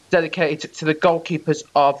dedicated to the goalkeepers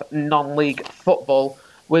of non-league football.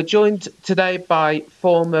 We're joined today by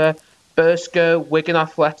former Burscough, Wigan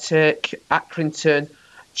Athletic, Accrington,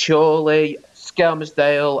 Chorley,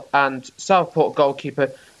 Skelmersdale and Southport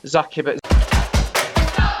goalkeeper Zak Hibbert.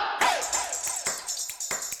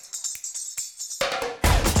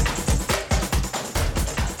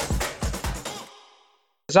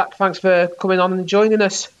 Zak, thanks for coming on and joining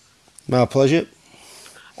us. My pleasure.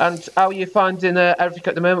 And how are you finding everything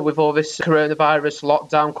at the moment with all this coronavirus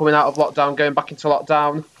lockdown, coming out of lockdown, going back into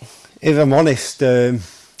lockdown? If I'm honest, I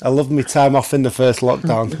loved my time off in the first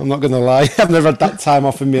lockdown. I'm not going to lie. I've never had that time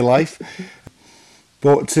off in my life.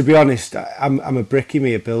 But to be honest, I'm a brickie,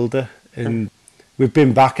 me a builder. And we've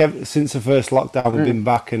been back since the first lockdown. We've been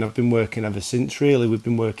back and I've been working ever since, really. We've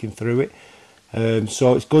been working through it.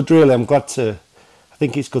 So it's good, really. I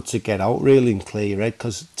think it's good to get out really and clear your head,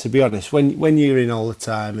 because to be honest, when you're in all the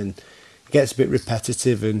time and it gets a bit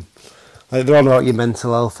repetitive, and like they're on about your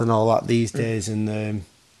mental health and all that these days, and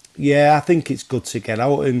I think it's good to get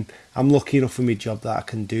out, and I'm lucky enough for my job that I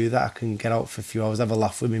can do that. I can get out for a few hours, have a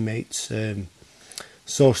laugh with my mates,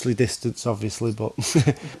 socially distanced obviously, but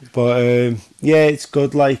it's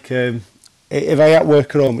good. Like if I at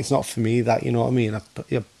work at home, it's not for me, that, you know what I mean.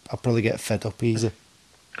 I'll probably get fed up easy.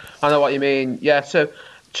 I know what you mean. Yeah, so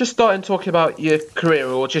just starting talking about your career,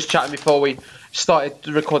 or just chatting before we started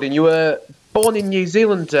recording. You were born in New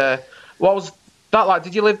Zealand. What was that like?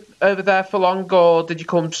 Did you live over there for long, or did you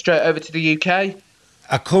come straight over to the UK?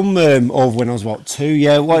 I come over when I was about 2.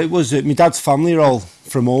 Yeah, well, it was my dad's family are all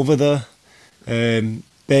from over there.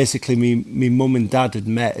 Basically, me mum and dad had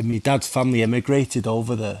met, and my dad's family emigrated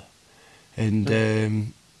over there.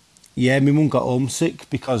 And my mum got homesick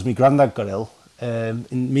because my granddad got ill. And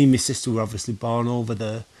me and my sister were obviously born over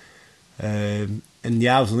there. I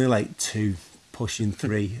was only like 2, pushing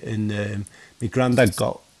 3. And my granddad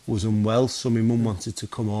was unwell, so my mum wanted to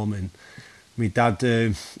come home. And my dad,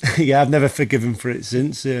 I've never forgiven for it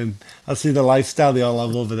since. I see the lifestyle they all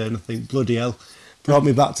have over there, and I think, bloody hell, brought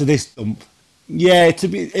me back to this dump. Yeah,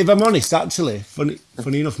 if I'm honest, actually, funny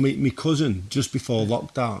enough, my cousin, just before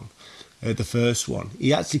lockdown, the first one,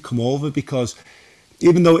 he actually come over because,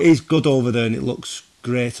 even though it is good over there and it looks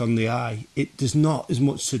great on the eye, there's not as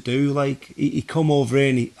much to do. Like, he come over here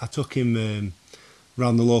and I took him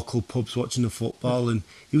around the local pubs watching the football, and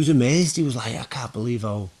he was amazed. He was like, I can't believe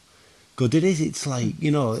how good it is. It's like, you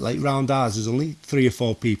know, like round ours, there's only 3 or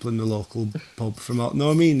 4 people in the local pub from out, you know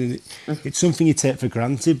what I mean? And it's something you take for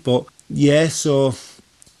granted. But yeah, so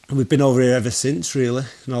we've been over here ever since, really,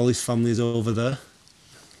 and all his family's over there.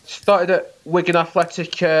 Started at Wigan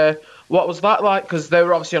Athletic. What was that like? Because they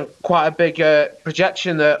were obviously on quite a big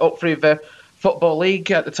projection up through the Football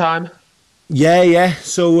League at the time. Yeah.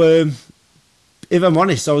 So, if I'm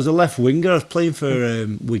honest, I was a left winger. I was playing for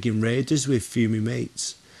Wigan Raiders with a few of my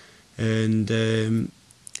mates. And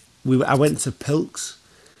I went to Pilks.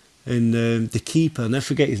 And the keeper, I'll never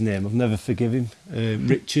forget his name, I've never forgive him,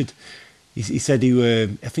 Richard. He said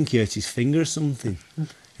I think he hurt his finger or something.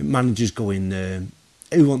 The manager's going,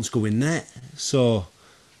 who wants to go in net? So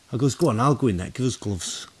I goes, go on, I'll go in net, give us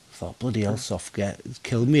gloves. I thought, bloody hell, soft get,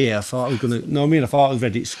 killed me. I thought I was going to, no, I mean, I thought I was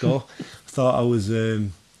ready to score. I thought I was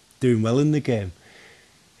doing well in the game.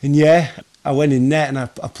 And yeah, I went in net and I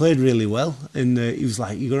played really well. And he was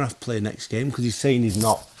like, you're going to have to play next game, because he's saying he's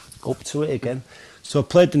not up to it again. So I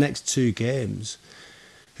played the next 2 games.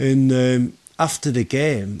 And after the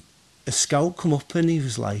game, a scout come up and he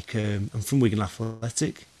was like, I'm from Wigan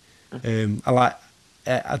Athletic.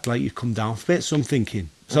 I'd like you to come down for a bit. So I'm thinking,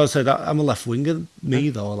 so I said, I'm a left winger, me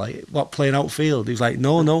though, like, what, playing outfield? He was like,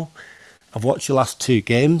 no, I've watched your last 2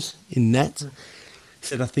 games in net. He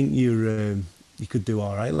said, I think you could do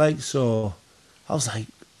all right, like. So I was like,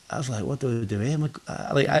 what do I do here?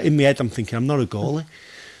 In my head, I'm thinking, I'm not a goalie.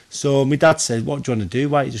 So my dad said, what do you want to do?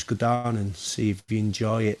 Why don't you just go down and see if you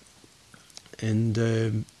enjoy it?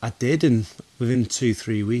 And I did, and within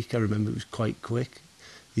 2-3 weeks, I remember it was quite quick.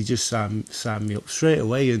 He just signed me up straight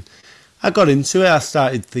away, and I got into it. I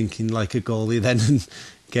started thinking like a goalie then, and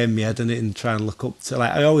getting my head in it and trying to look up to,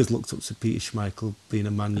 like, I always looked up to Peter Schmeichel, being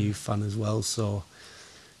a Man U fan as well. So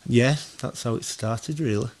yeah, that's how it started,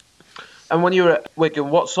 really. And when you were at Wigan,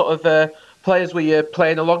 what sort of players were you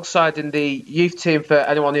playing alongside in the youth team, for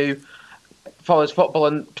anyone who follows football,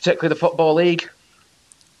 and particularly the Football League?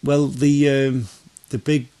 Well, the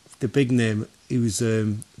big name, he was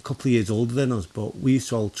a couple of years older than us, but we used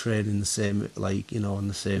to all train in the same, like, you know, on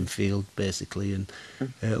the same field basically. And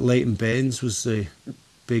Leighton Baines was the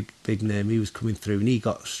big name. He was coming through, and he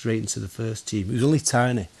got straight into the first team. He was only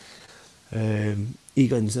tiny. He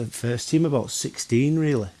got into the first team about 16,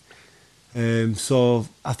 really. So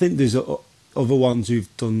I think there's other ones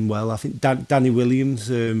who've done well. I think Danny Williams,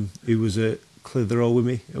 who was at Clitheroe with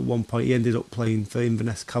me at one point, he ended up playing for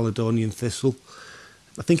Inverness Caledonian Thistle.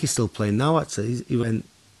 I think he's still playing now, actually. He went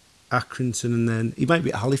Accrington and then he might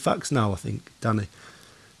be at Halifax now, I think, Danny.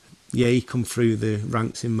 Yeah, he come through the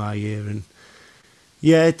ranks in my year, and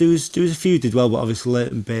yeah, there was a few did well, but obviously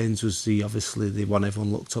Leighton Baines was obviously the one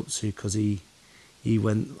everyone looked up to because he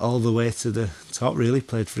went all the way to the top. Really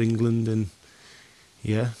played for England, and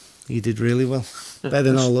yeah, he did really well, better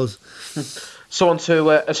than all us. Someone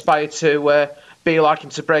to aspire to be like him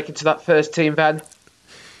to break into that first team, then.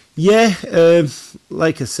 Yeah,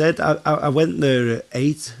 like I said, I went there at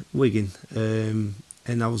 8, Wigan,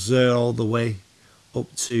 and I was there all the way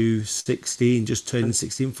up to 16, just turning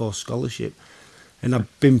 16 for scholarship. And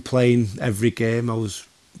I've been playing every game. I was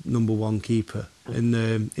number one keeper. And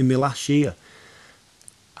in my last year,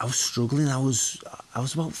 I was struggling. I was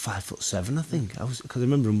about 5'7", I think. Because I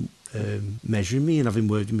remember him measuring me and having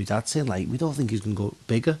word with my dad saying, like, we don't think he's going to go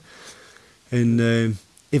bigger. And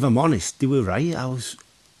if I'm honest, they were right. I was,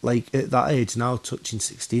 like, at that age now, touching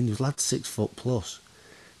 16, there was lads 6 foot plus.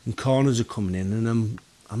 And corners are coming in, and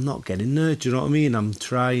I'm not getting there, do you know what I mean? I'm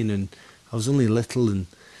trying, and I was only little, and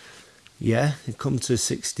yeah, it come to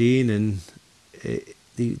 16, and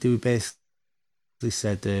they were basically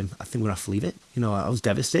said, I think we're going to have to leave it. You know, I was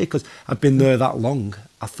devastated, because I'd been there that long.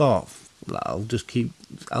 I thought, I'll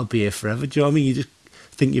be here forever, do you know what I mean? You just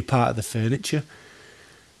think you're part of the furniture.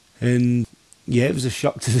 And yeah, it was a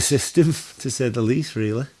shock to the system, to say the least,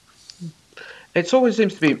 really. It always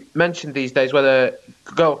seems to be mentioned these days whether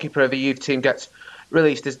the goalkeeper of a youth team gets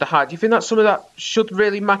released as the height. Do you think that's something that should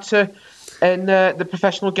really matter in the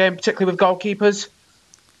professional game, particularly with goalkeepers?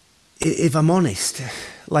 If I'm honest,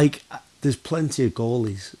 like, there's plenty of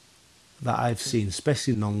goalies that I've seen,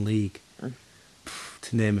 especially non-league,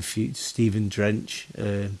 to name a few, Stephen Drench,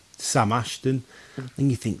 Sam Ashton, and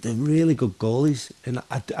you think they're really good goalies. And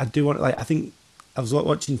I do want, like, I think I was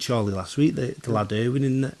watching Charlie last week, the lad Irwin,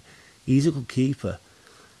 and he's a good keeper.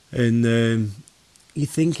 And you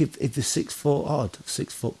think if they're 6 foot odd,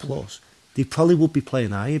 6 foot plus, they probably would be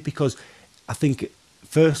playing higher, because I think,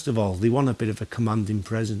 first of all, they want a bit of a commanding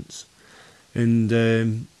presence. And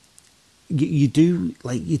you do,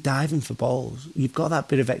 like, you're diving for balls. You've got that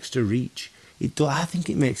bit of extra reach. I think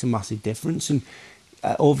it makes a massive difference. And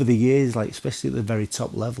over the years, like, especially at the very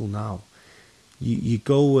top level now, you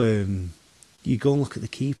go and look at the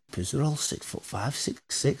keepers. They're all 6'5",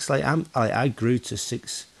 6'6". I grew to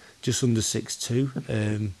just under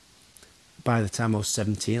 6'2". By the time I was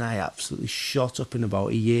 17, I absolutely shot up in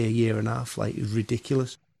about a year and a half. Like, it was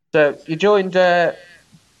ridiculous. So you joined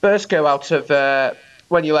Burscough out of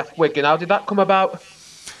when you left Wigan. How did that come about?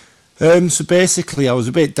 So basically, I was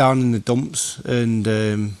a bit down in the dumps,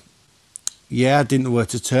 and yeah, I didn't know where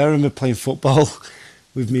to turn. I remember playing football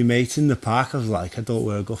with my mate in the park. I was like, I don't know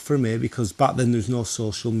where I go from here, because back then there was no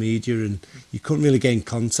social media, and you couldn't really get in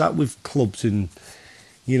contact with clubs, and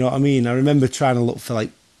you know what I mean. I remember trying to look for, like,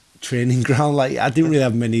 training ground. Like, I didn't really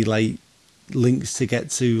have many, like, links to get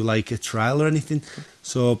to, like, a trial or anything.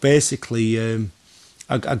 So basically,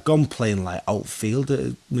 I'd gone playing, like, outfield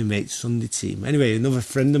at my mate's Sunday team. Anyway, another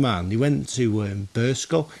friend of mine, he went to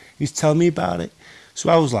Burscough. He was telling me about it. So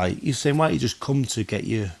I was like, he's saying, why don't you just come to get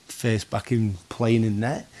your face back in playing in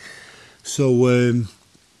net? So,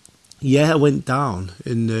 yeah, I went down,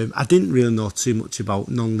 and I didn't really know too much about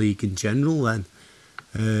non-league in general then.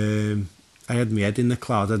 I had my head in the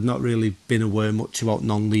cloud. I'd not really been aware much about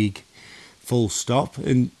non-league, full stop.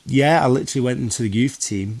 And yeah, I literally went into the youth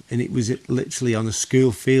team, and it was literally on a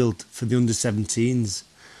school field for the under-17s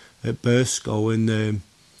at Burscough, and it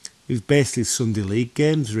was basically Sunday league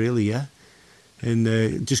games, really, yeah. And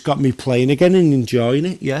it just got me playing again and enjoying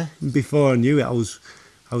it, yeah. And before I knew it, I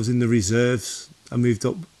was in the reserves. I moved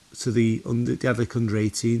up to they had like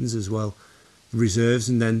under-18s as well, reserves,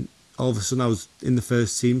 and then all of a sudden I was in the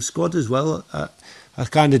first team squad as well. I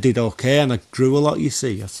kind of did okay, and I grew a lot, you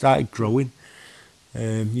see. I started growing.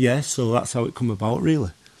 Yeah, so that's how it come about, really.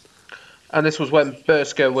 And this was when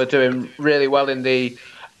Burscough were doing really well in the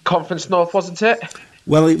Conference North, wasn't it?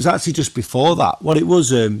 Well, it was actually just before that. What it was,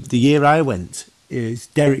 the year I went, is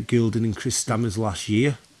Derek Goulden and Chris Stammer's last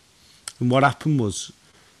year. And what happened was,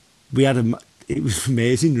 it was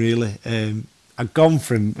amazing, really. I'd gone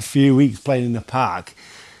from a few weeks playing in the park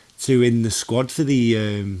to in the squad for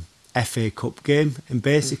the FA Cup game. And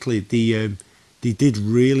basically, they did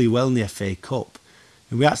really well in the FA Cup.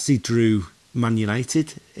 And we actually drew Man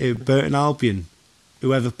United, Burton Albion.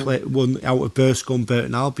 Whoever won out of Burscough and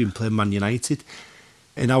Burton Albion played Man United.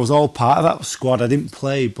 And I was all part of that squad. I didn't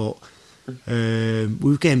play, but We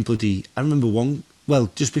were getting bloody. I remember one.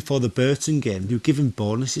 Well, just before the Burton game, they were giving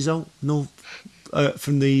bonuses out. No,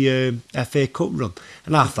 from the FA Cup run,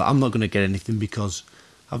 and I thought I'm not going to get anything because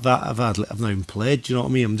I've not even played. Do you know what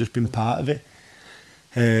I mean? I've just been part of it.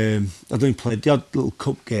 I've only played the odd little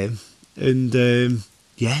cup game, and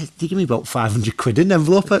yeah, they gave me about 500 quid in an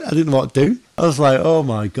envelope. I didn't know what to do. I was like, oh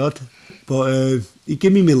my god! But he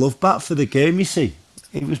gave me my love back for the game. You see,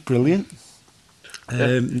 it was brilliant.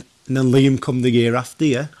 And then Liam come the year after,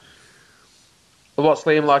 yeah. What's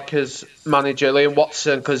Liam like as manager, Liam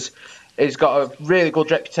Watson? Because he's got a really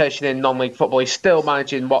good reputation in non-league football. He's still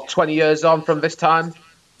managing, 20 years on from this time?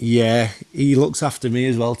 Yeah, he looks after me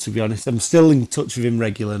as well, to be honest. I'm still in touch with him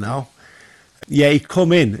regular now. Yeah, he'd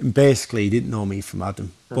come in and basically he didn't know me from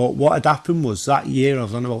Adam. But what had happened was that year, I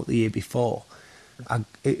was on about the year before, I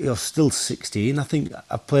was still 16. I think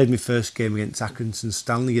I played my first game against Accrington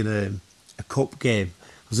Stanley in a cup game.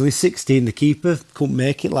 I was only 16, the keeper couldn't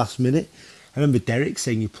make it last minute. I remember Derek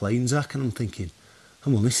saying, "You're playing, Zach," and I'm thinking,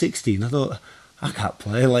 I'm only 16. I thought, I can't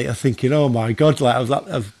play. Like, I'm thinking, oh my God, like I was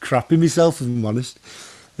crapping myself, if I'm honest.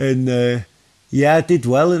 And yeah, I did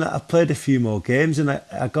well, and I played a few more games, and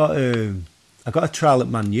I got a trial at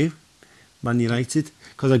Man United,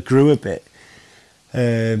 because I grew a bit.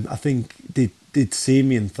 I think they'd see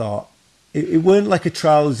me and thought, it weren't like a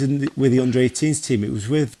trial with the under-18s team, it was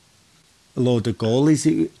with a load of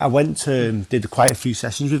goalies. I went to did quite a few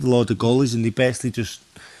sessions with a load of goalies, and they basically just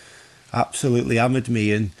absolutely hammered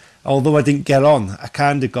me. And although I didn't get on, I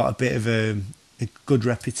kind of got a bit of a good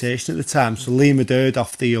reputation at the time. So Liam had heard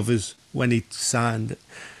off the others when he'd signed,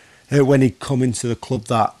 when he'd come into the club,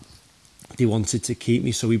 that he wanted to keep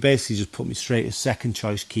me. So he basically just put me straight as second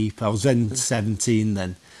choice keeper. I was then 17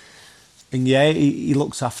 then. And yeah, he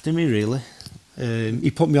looks after me really.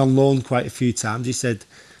 He put me on loan quite a few times. He said,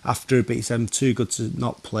 after a bit, he said, I'm too good to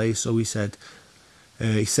not play. So he said,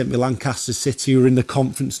 he sent me Lancaster City, who were in the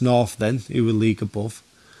Conference North then, who were league above.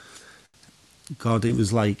 God, it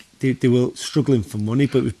was like, they were struggling for money,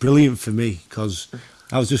 but it was brilliant for me because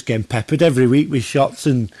I was just getting peppered every week with shots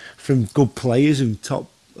and from good players and top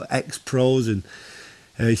ex-pros. And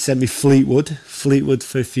he sent me Fleetwood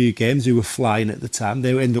for a few games, who were flying at the time.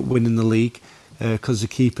 They ended up winning the league because the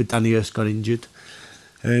keeper, Danny Hurst, got injured.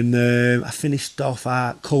 And I finished off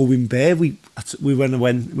at Colwyn Bay. We were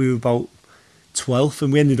about 12th,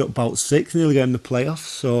 and we ended up about 6th, nearly getting the playoffs.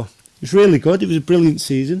 So it was really good. It was a brilliant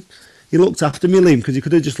season. He looked after me, Liam, because he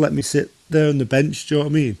could have just let me sit there on the bench. Do you know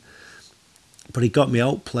what I mean? But he got me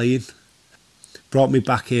out playing, brought me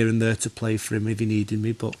back here and there to play for him if he needed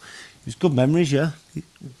me. But it was good memories, yeah.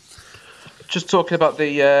 Just talking about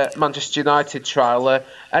the Manchester United trial,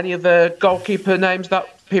 any other goalkeeper names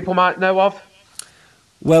that people might know of?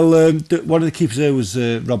 Well, one of the keepers there was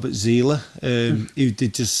Robert Zieler, who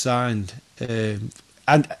did just signed, and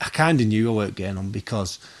I kind of knew I weren't getting on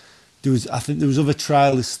because I think there was other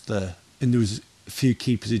trialists there, and there was a few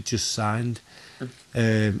keepers who'd just signed,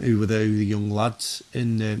 who were the young lads,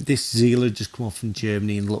 and this Zieler just come off from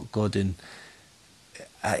Germany and looked good, and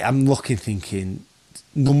I'm looking, thinking,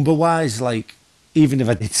 number wise, like, even if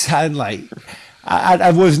I did sign, like,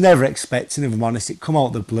 I was never expecting, if I'm honest. It come out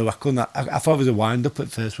of the blue. I thought it was a wind up at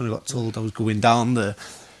first when I got told I was going down there.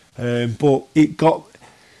 But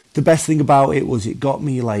the best thing about it was it got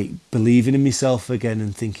me like believing in myself again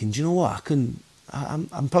and thinking, do you know what?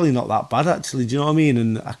 I'm probably not that bad actually. Do you know what I mean?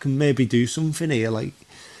 And I can maybe do something here. Like,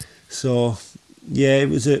 so yeah,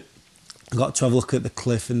 I got to have a look at the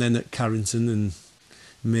Cliff and then at Carrington, and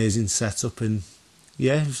amazing setup, and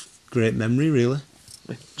yeah, it was a great memory really.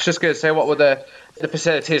 Just going to say, what were the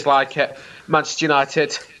facilities like at Manchester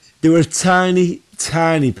United? They were a tiny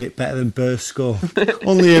bit better than Burscough.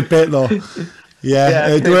 Only a bit though.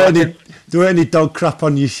 Yeah, there weren't any dog crap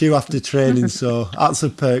on your shoe after training, so that's a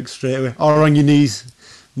perk straight away. Or on your knees,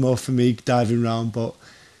 more for me diving round. But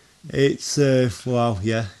it's wow,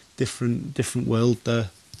 yeah, different world there.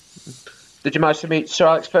 Did you manage to meet Sir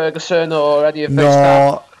Alex Ferguson or any of those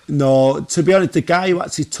staff? No, to be honest, the guy who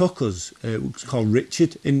actually took us was called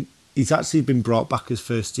Richard, and he's actually been brought back as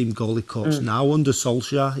first team goalie coach now under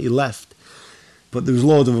Solskjaer. He left, but there was a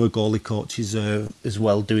load of other goalie coaches as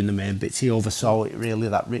well doing the main bits. He oversaw it really,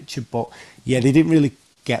 that Richard. But yeah, they didn't really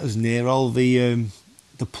get us near all the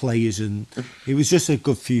players, and it was just a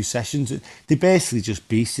good few sessions. They basically just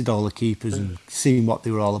beasted all the keepers and seeing what they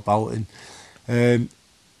were all about. And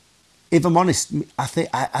if I'm honest, I think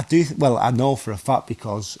I do. Well, I know for a fact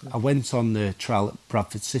because I went on the trial at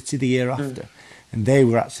Bradford City the year after, and they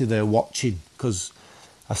were actually there watching because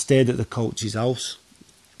I stayed at the coach's house,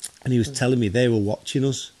 and he was telling me they were watching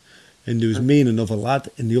us, And there was me and another lad,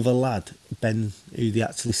 and the other lad, Ben, who they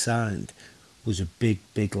actually signed, was a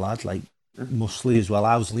big lad, like muscly as well.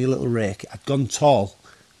 I was only a little rake. I'd gone tall,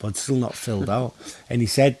 but I'd still not filled out. And he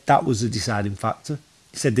said that was the deciding factor.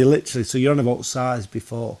 He said they literally, so you're on about size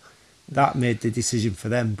before. That made the decision for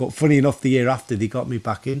them. But funny enough, the year after, they got me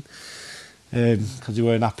back in because they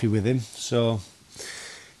weren't happy with him. So,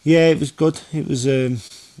 yeah, it was good. It was a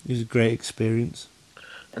great experience.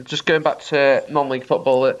 And just going back to non-league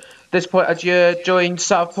football, at this point, had you joined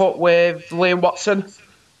Southport with Liam Watson?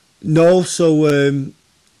 No, so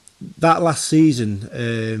that last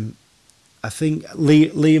season, I think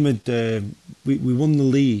Liam had we won the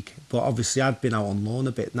league, but obviously I'd been out on loan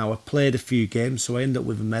a bit. Now I played a few games, so I ended up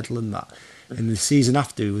with a medal and that. And the season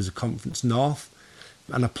after it was a Conference North,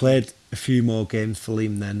 and I played a few more games for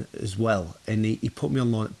Liam then as well. And he put me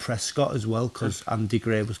on loan at Prescott as well because Andy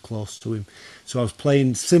Gray was close to him. So I was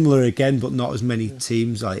playing similar again, but not as many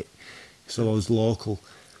teams. So I was local.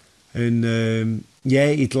 And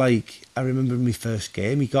he'd I remember my first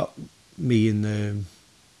game, he got me and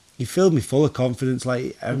he filled me full of confidence.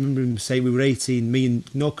 Like, I remember him saying we were 18, me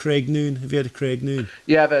and, Craig Noon, have you heard of Craig Noon?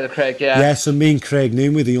 Yeah, I've heard of Craig, yeah. Yeah, so me and Craig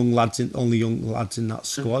Noon were the only young lads in that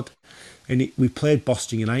squad. And we played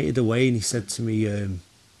Boston United away, and he said to me,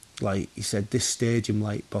 he said, this stadium,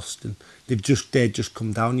 like Boston, they'd just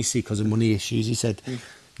come down, you see, because of money issues. He said,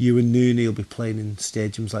 you and Nooney will be playing in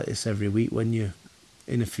stadiums like this every week when you're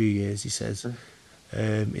in a few years, he says,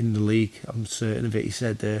 in the league. I'm certain of it. He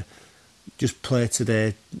said, just play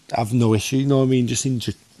today, have no issue, you know what I mean? Just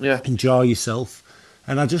enjoy yourself.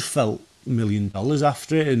 And I just felt $1 million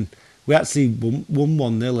after it, and we actually won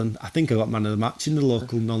 1-0, and I think I got man of the match in the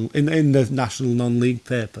local in the national non-league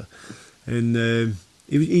paper. And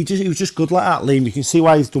he was just good like that, Liam. You can see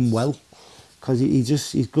why he's done well, because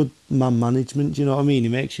he's good man management. Do you know what I mean? He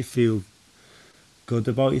makes you feel good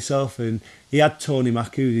about yourself. And he had Tony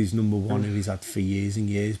Mack, who's his number one, who he's had for years and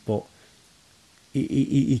years, but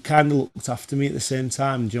he kind of looked after me at the same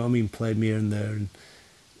time. Do you know what I mean? Played me here and there, and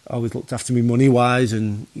always looked after me money wise.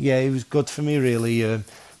 And yeah, he was good for me really.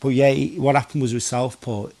 But yeah, what happened was with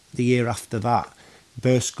Southport the year after that,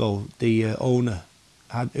 Bursko, the owner,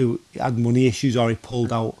 had money issues, or he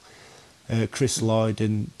pulled out Chris Lloyd,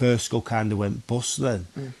 and Bursko kind of went bust then.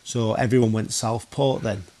 So everyone went Southport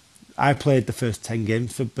then. I played the first 10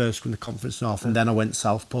 games for Bursko in the Conference North, and then I went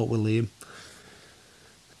Southport with Liam.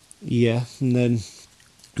 Yeah, and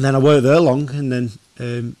then I worked there long, and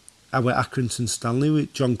then I went Accrington Stanley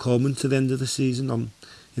with John Coleman to the end of the season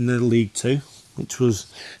in the League Two, which was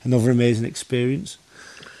another amazing experience.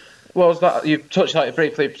 What was that? You touched on it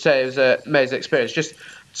briefly, say it was an amazing experience. Just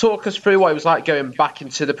talk us through what it was like going back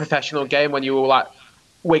into the professional game when you were like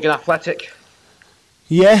Wigan Athletic.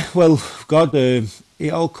 Yeah, well, God,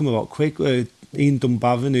 it all come about quick. Ian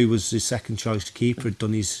Dunbavin, who was his second choice keeper, had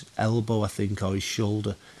done his elbow, I think, or his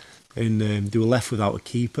shoulder, and they were left without a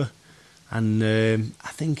keeper. And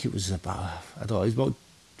I think it was about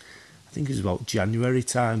January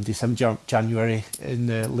time, December, January, and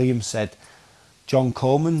Liam said, John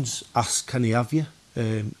Coleman's asked, can he have you,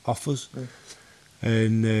 offers?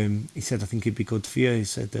 And he said, I think it'd be good for you. He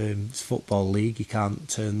said, it's Football League, you can't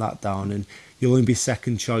turn that down, and you'll only be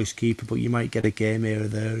second choice keeper, but you might get a game here or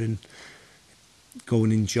there and go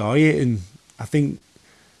and enjoy it. And I think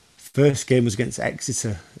first game was against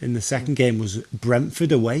Exeter, and the second game was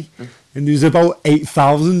Brentford away, and there was about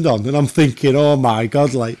 8,000 on, and I'm thinking, oh my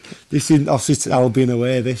God, like, this isn't Ossett Albion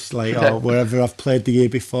away, this, like, or wherever I've played the year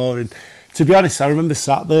before. And to be honest, I remember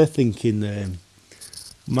sat there thinking,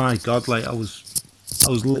 my God, like, I was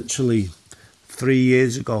literally 3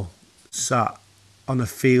 years ago sat on a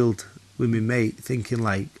field with my mate thinking,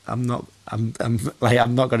 like, I'm not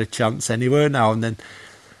got a chance anywhere now. And then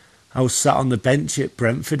I was sat on the bench at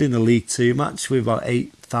Brentford in the League Two match with about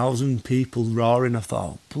 8,000 people roaring. I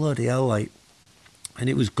thought, oh, bloody hell, like, and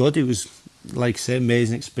it was good. It was, like I say,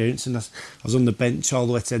 amazing experience. And I was on the bench all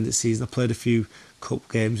the way to the end of the season. I played a few cup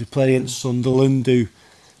games. We played against Sunderland, who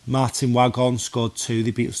Martin Waghorn scored 2.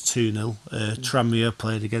 They beat us 2-0. Tranmere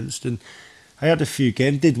played against, and I had a few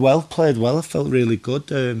games. Did well, played well. I felt really good.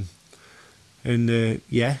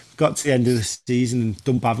 Yeah, got to the end of the season, and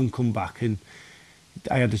Dunbavin come back, and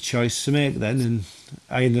I had a choice to make then, and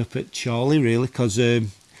I ended up at Chorley really, because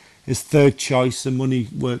his third choice, the money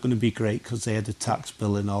weren't going to be great because they had a tax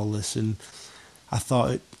bill and all this, and I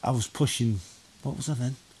thought I was pushing, what was I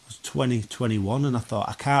then? I was 20, 21, and I thought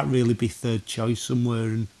I can't really be third choice somewhere,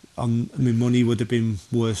 and my money would have been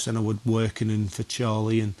worse than I would working in for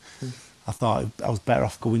Chorley, and I thought I was better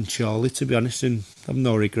off going Chorley, to be honest, and I have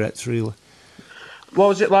no regrets really. What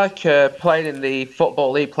was it like playing in the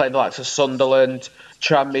Football League, playing the likes of Sunderland,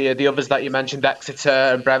 Tranmere, the others that you mentioned, Exeter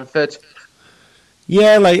and Brentford?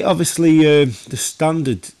 Yeah, like obviously the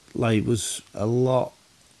standard like was a lot.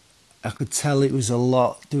 I could tell it was a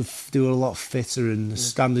lot. They were a lot fitter, and the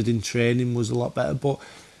standard in training was a lot better. But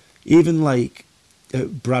even like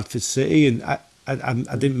at Bradford City, and I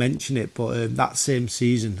didn't mention it, but that same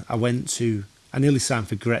season I nearly signed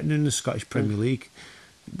for Gretna in the Scottish Premier League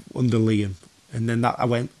under Liam, and then I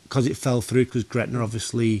went because it fell through because Gretna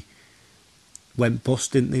obviously went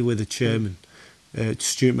bust, didn't they, with the chairman.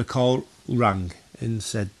 Stuart McCall rang and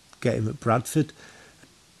said get him at Bradford.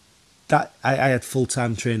 That I had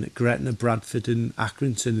full-time training at Gretna, Bradford and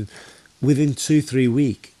Accrington, and within 2-3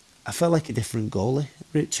 weeks I felt like a different goalie,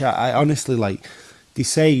 Rich. I honestly, like, they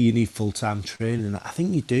say you need full-time training, and I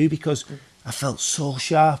think you do, because I felt so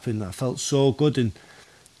sharp and I felt so good, and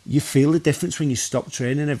you feel the difference when you stop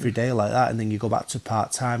training every day like that and then you go back to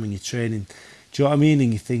part-time and you're training. Do you know what I mean?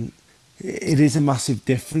 And you think it is a massive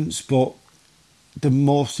difference, but the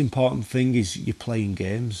most important thing is you're playing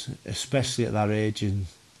games, especially at that age, and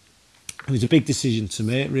it was a big decision to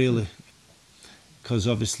make, really, because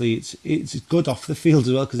obviously it's good off the field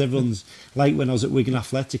as well, because everyone's, like when I was at Wigan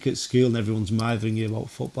Athletic at school and everyone's mithering you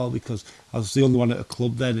about football because I was the only one at a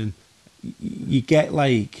club then, and you get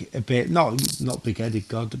like a bit, not big-headed,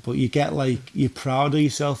 God, but you get like, you're proud of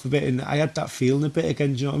yourself a bit, and I had that feeling a bit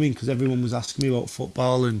again, do you know what I mean, because everyone was asking me about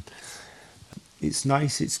football, and it's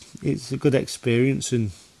nice, it's a good experience,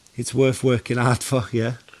 and it's worth working hard for,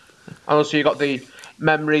 yeah. And also you got the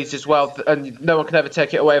memories as well, and no one can ever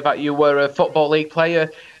take it away that you were a Football League player,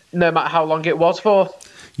 no matter how long it was for.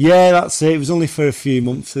 Yeah, that's it. It was only for a few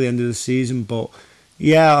months to the end of the season, but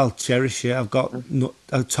yeah, I'll cherish it. I've got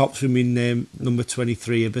a tops with my name, number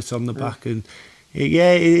 23, a bit on the back, and it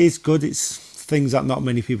is good. It's things that not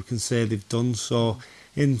many people can say they've done, so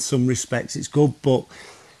in some respects it's good, but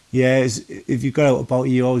yeah, if you go out about it,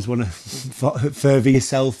 you always want to further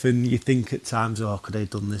yourself, and you think at times, oh, could I have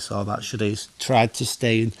done this or that? Should I have tried to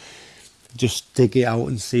stay and just dig it out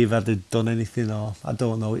and see if I'd have done anything? Or I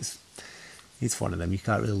don't know. It's one of them. You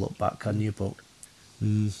can't really look back, can you? But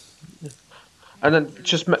and then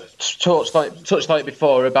just touched like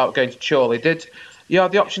before about going to Chorley. Did you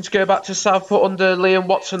have the option to go back to Southport under Liam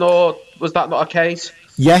Watson, or was that not a case?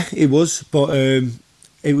 Yeah, it was, but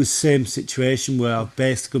it was the same situation where I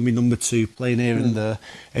basically my number 2 playing here and there,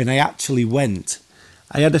 and I actually went.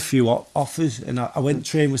 I had a few offers, and I went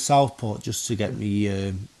train with Southport just to get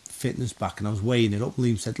me fitness back, and I was weighing it up.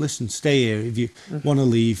 Liam said, "Listen, stay here if you want to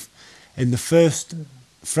leave." And the first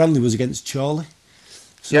friendly was against Chorley.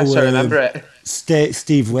 So, yes, I remember it.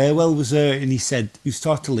 Steve Waywell was there, and he was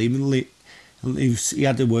talking to Liam, and he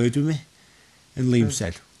had a word with me, and Liam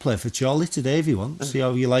said, "Play for Chorley today if you want. See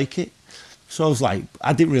how you like it." So I was like,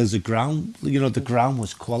 I didn't realise the ground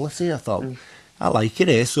was quality. I thought, I like it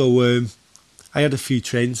here. So I had a few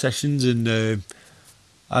training sessions, and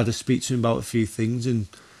I had to speak to him about a few things, and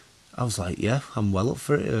I was like, yeah, I'm well up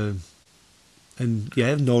for it. And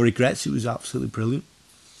yeah, no regrets. It was absolutely brilliant.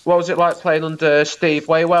 What was it like playing under Steve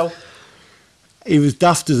Waywell? He was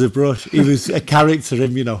daft as a brush. He was a character,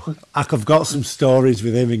 him, you know. I've got some stories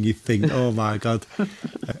with him, and you think, oh my God.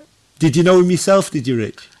 Did you know him yourself, did you,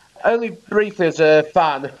 Rich? Only briefly as a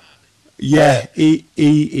fan. Yeah, he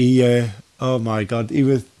oh my God, he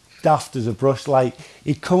was daft as a brush. Like,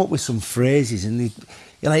 he'd come up with some phrases, and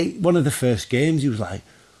like, one of the first games, he was like,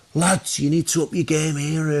 "Lads, you need to up your game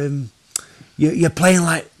here. You're playing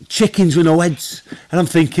like chickens with no heads." And I'm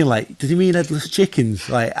thinking, like, does he mean headless chickens?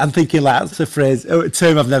 Like, I'm thinking, like, that's a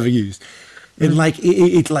term I've never used. And like,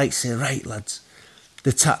 he'd like say, "Right, lads,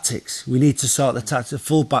 the tactics. We need to sort the tactics. The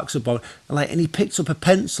full-backs about." And he picked up a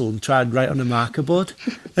pencil and tried to write on a marker board.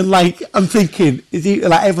 And like, I'm thinking, is he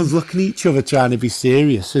like, everyone's looking at each other trying to be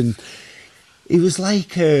serious? And he was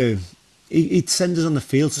like, he'd send us on the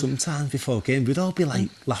field sometimes before game. We'd all be like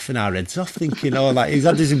laughing our heads off, thinking, "Oh, like he's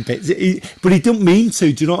had his in bits." But he didn't mean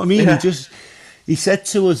to. Do you know what I mean? Yeah. He said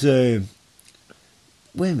to us, "Wait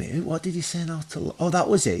a minute, what did he say now?" Oh, that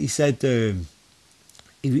was it. He said.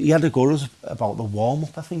 He had a go at us about the warm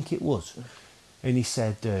up, I think it was, and he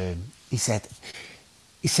said, and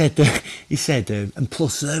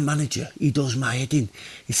plus their manager, he does my heading.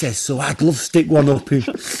 He says, so I'd love to stick one up him.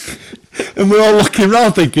 And we're all looking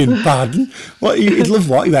around thinking, pardon? What? He'd love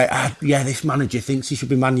what? He went, yeah, this manager thinks he should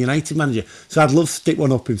be Man United manager, so I'd love to stick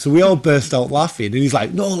one up him. So we all burst out laughing, and he's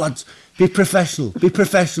like, no lads, be professional.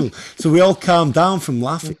 So we all calmed down from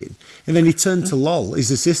laughing, and then he turned to Lol,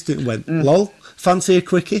 his assistant, and went, "Lol, fancy a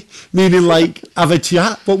quickie?" Meaning like, have a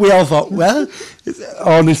chat. But we all thought, well,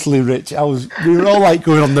 honestly, Rich, we were all like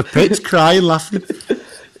going on the pitch, crying, laughing.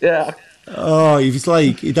 Yeah. Oh, he was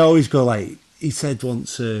like, he'd always go like, he said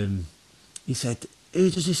once, he said, who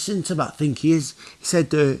does this centre back think he is? He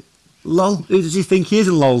said, Lol, who does he think he is?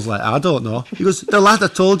 And Lol's like, I don't know. He goes, the lad I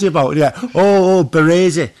told you about, yeah,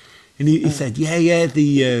 Baresi. And he said,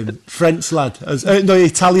 the French lad, no,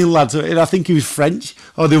 Italian lad, and I think he was French,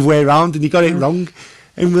 or the other way around, and he got it wrong.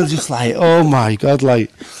 And we're just like, oh my God,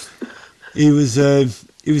 like, he was a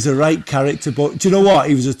right character, but do you know what?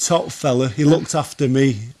 He was a top fella. He looked after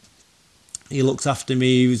me. He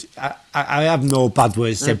was. I have no bad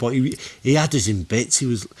words to say, but he had us in bits. He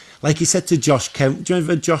was like he said to Josh Kemp. Do you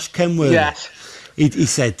remember Josh Kenworthy? Yes. He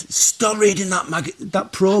said, "Stop reading that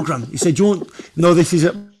program." He said, "You won't." No, this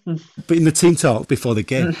is but in the team talk before the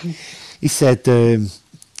game. He said, "You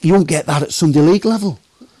won't get that at Sunday League level."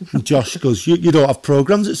 And Josh goes, "You don't have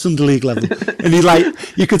programs at Sunday League level." And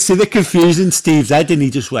you could see the confusion in Steve's head, and he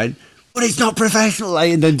just went, "But it's not professional,"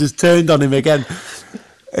 and then just turned on him again.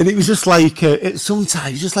 And it was just like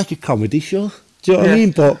sometimes just like a comedy show. Do you know what I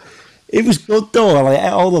mean? But it was good though. Like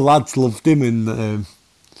all the lads loved him, and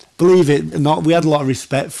believe it or not, we had a lot of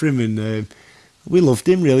respect for him, and we loved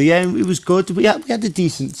him really. Yeah, it was good. We had a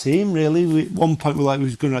decent team really. At one point we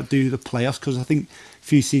was going to do the playoffs because I think a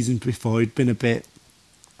few seasons before he'd been a bit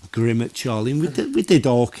grim at Charlie, and we did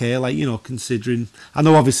okay. Like considering, I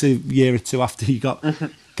know obviously a year or two after you got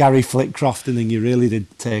Gary Flitcroft, and then you really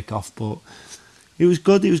did take off, but. It was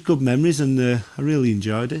good. It was good memories, and I really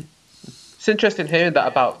enjoyed it. It's interesting hearing that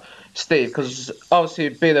about Steve, because obviously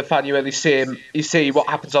being a fan, you really see him. You see what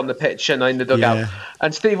happens on the pitch and in the dugout. Yeah.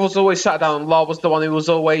 And Steve was always sat down. Lol was the one who was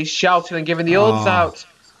always shouting and giving the orders out.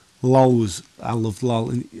 I loved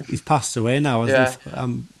Lol. He's passed away now. I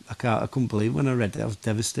couldn't believe it when I read it. I was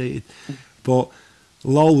devastated. But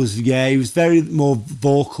Lol was he was very more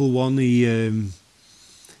vocal one.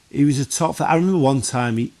 He was a top. I remember one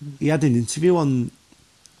time he had an interview on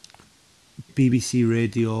BBC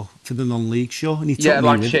Radio for the non-league show, and he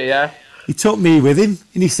took me with him,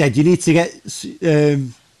 and he said, "You need to get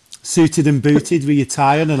suited and booted with your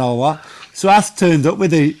tie on and all that." So I turned up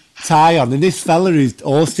with a tie on, and this fella who's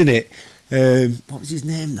hosting it, what was his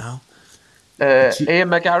name now? Ian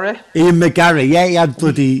McGarry. Yeah, he had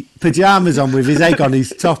bloody pyjamas on with his egg on his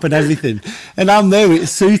top and everything, and I'm there with a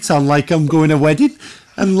suit on like I'm going to a wedding.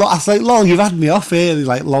 And I was like, Lol, you've had me off here.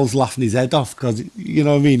 Like, Lol's laughing his head off because, you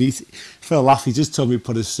know what I mean? For a laugh, he just told me to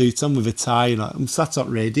put a suit on with a tie. And I'm sat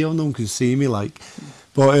on radio, no one can see me.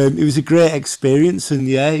 But it was a great experience.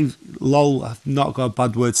 And Lol, I've not got a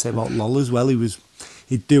bad word to say about Lol as well.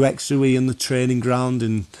 He'd do extra wee on the training ground.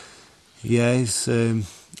 And I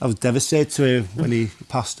was devastated to him when he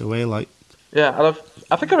passed away. Yeah,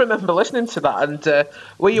 I think I remember listening to that. And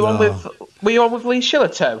were you on with Lee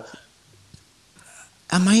Shillitoe?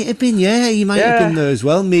 I might have been, he might have been there as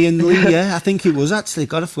well. Me and Lee, I think it was actually.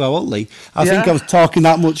 God, I forgot what Lee. I think I was talking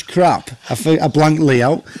that much crap. I blanked Lee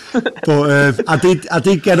out, but I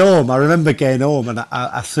did get home. I remember getting home and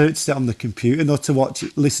I searched it on the computer, not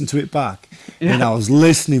to listen to it back, and I was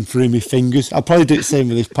listening through my fingers. I'll probably do the same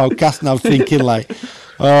with this podcast, and I was thinking like,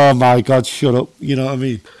 oh my God, shut up. You know what I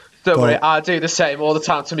mean? Don't worry, I do the same all the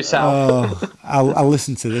time to myself. I'll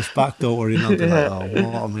listen to this back, don't worry. And I'll be like,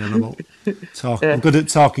 what am I on about? I'm good at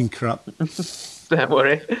talking crap. Don't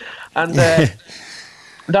worry. And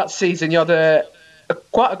that season, you had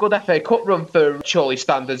quite a good FA Cup run for Chorley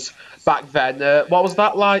standards back then. What was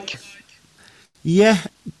that like? Yeah,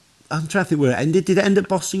 I'm trying to think where it ended. Did it end at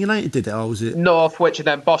Boston United, did it? Or was it? Northwich, and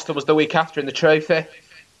then Boston was the week after in the trophy.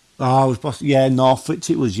 Oh, it was Boston. Yeah,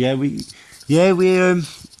 Northwich it was. We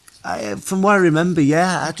from what I remember,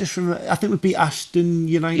 I think we beat Ashton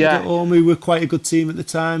United at home. We were quite a good team at the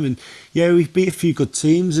time, and we beat a few good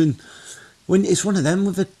teams. And when it's one of them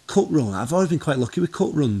with a cup run, I've always been quite lucky with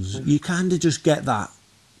cup runs. You kind of just get that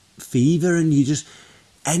fever, and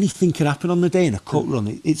anything can happen on the day in a cup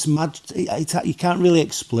run. It's mad. You can't really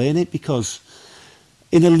explain it because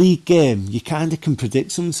in a league game, you kind of can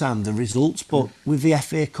predict sometimes the results, but with the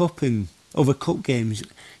FA Cup and other cup games,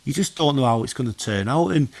 you just don't know how it's going to turn out.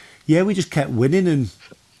 And we just kept winning, and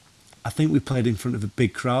I think we played in front of a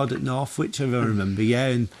big crowd at Northwich, if I remember.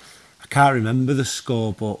 And I can't remember the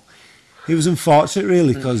score, but it was unfortunate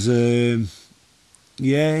really because if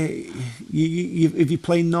you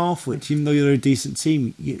play Northwich, even though you're a decent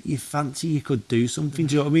team, you fancy you could do something,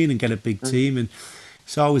 do you know what I mean, and get a big team, and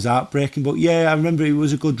it's always heartbreaking. But I remember it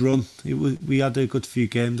was a good run. We had a good few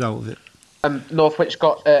games out of it. Northwich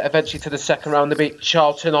got eventually to the second round. They beat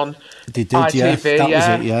Charlton on they did, ITV. That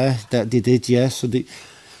was it, that they did, So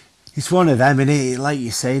it's one of them, and like you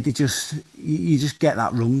say, you just get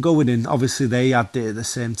that run going, and obviously they had it at the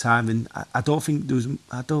same time. And I don't know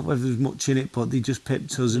if there was much in it, but they just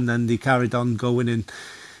pipped us, and then they carried on going, and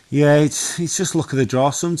Yeah, it's just luck of the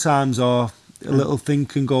draw sometimes, or a little thing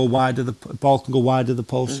can go wide of the ball can go wide of the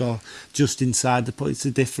post, or just inside the post. It's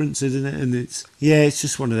a difference, isn't it? And it's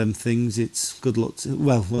just one of them things. It's good luck.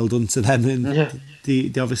 Well done to them, and Yeah.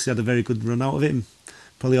 they obviously had a very good run out of it, and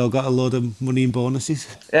probably all got a load of money and bonuses.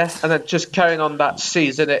 Yeah, and then just carrying on that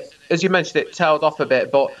season, as you mentioned, it tailed off a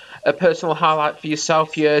bit, but a personal highlight for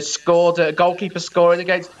yourself, you scored a goalkeeper scoring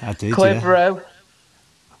against I did, yeah. Clitheroe.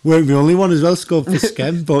 Weren't the only one as well scored for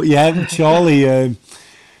Skem, but yeah, Charlie.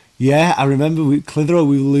 Yeah, I remember Clitheroe,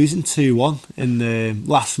 we were losing 2-1 in the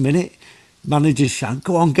last minute. Manager shouting,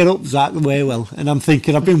 "Go on, get up, Zach, way well." And I'm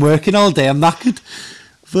thinking, I've been working all day, I'm knackered.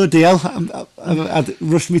 Bloody hell, I'd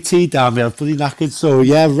rushed my tea down me, I was bloody knackered. So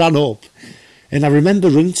yeah, I ran up. And I remember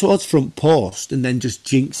running towards front post and then just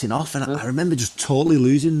jinxing off. And I remember just totally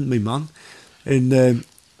losing my man. And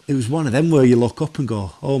it was one of them where you look up and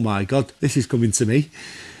go, "Oh my God, this is coming to me."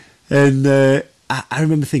 And I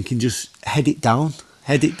remember thinking, just head it down.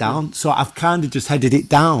 So I've kind of just headed it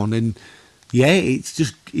down, and yeah,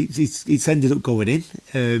 it's ended up going in.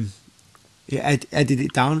 Headed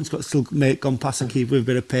it down. It's got still gone past the keeper with a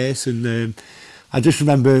bit of pace, and I just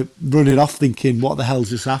remember running off thinking, "What the hell's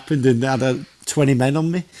just happened?" And I had 20 men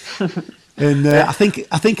on me. And I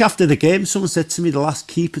think after the game, someone said to me the last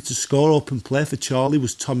keeper to score open play for Charlie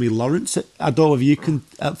was Tommy Lawrence. I don't know if you can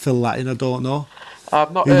fill that in. I don't know.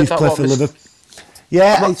 I've not heard that one.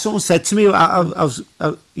 Yeah, someone said to me, I was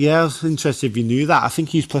interested if you knew that. I think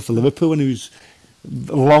he used to play for Liverpool when he was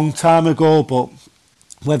a long time ago, but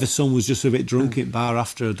whether someone was just a bit drunk at bar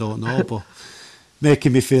after, I don't know, but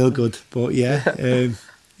making me feel good. But yeah, it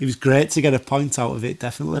was great to get a point out of it,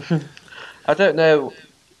 definitely. I don't know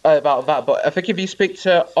about that, but I think if you speak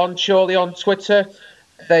to On Chorley on Twitter,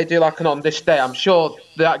 they do like an on this day. I'm sure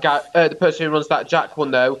that guy, the person who runs that, Jack, will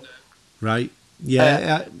know. Right.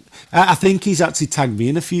 Yeah, I think he's actually tagged me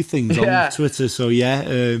in a few things on Twitter. So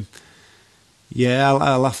yeah,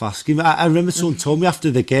 I'll have to ask him. I remember someone told me after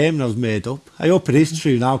the game, and I was made up. I hope it is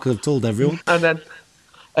true now because I've told everyone. And then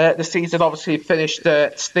the season obviously finished.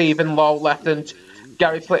 Stephen Lowe left, and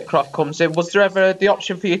Gary Flitcroft comes in. Was there ever the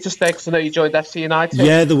option for you to stay? Because I know you joined FC United.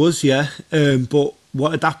 Yeah, there was. Yeah, but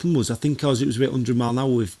what had happened was, I think because it was about 100 mile an hour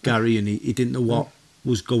with Gary, and he didn't know what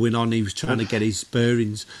was going on. He was trying to get his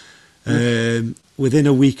bearings. Within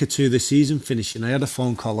a week or two of the season finishing, I had a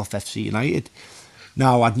phone call off FC United.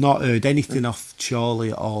 Now, I'd not heard anything off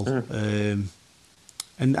Charlie at all. And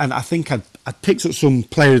I think I'd picked up some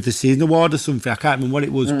Player of the Season award or something. I can't remember what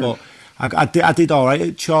it was, but I did all right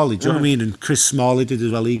at Charlie. Do you know what I mean? And Chris Smalley did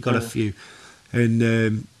as well. He got a few.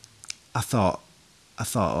 And I thought,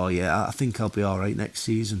 oh yeah, I think I'll be all right next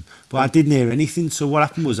season. But I didn't hear anything. So what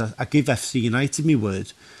happened was I gave FC United my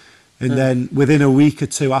word. And then within a week or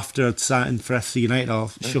two after I'd signed for FC United, I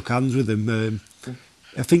shook hands with him.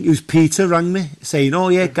 I think it was Peter rang me saying, "Oh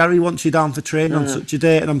yeah, Gary wants you down for training on such a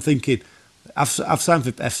date." And I'm thinking, I've signed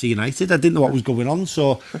for FC United. I didn't know what was going on,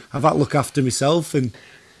 so I've had to look after myself. And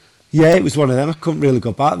yeah, it was one of them. I couldn't really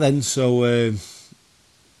go back then, so I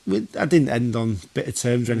didn't end on bitter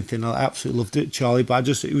terms or anything. I absolutely loved it, Charlie, but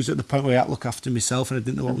it was at the point where I had to look after myself, and I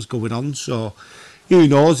didn't know what was going on. So who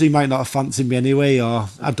knows? He might not have fancied me anyway, or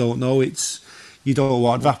I don't know. You don't know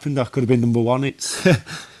what had happened. I could have been number one.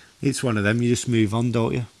 It's one of them. You just move on,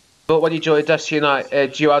 don't you? But when you joined FC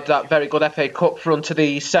United, you had that very good FA Cup run to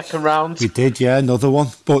the second round. We did, yeah, another one.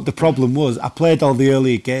 But the problem was, I played all the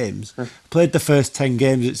earlier games. I played the first 10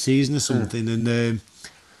 games at season or something, and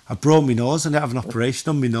I broke my nose. I had to have an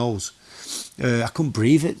operation on my nose. I couldn't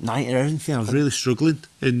breathe at night or anything. I was really struggling.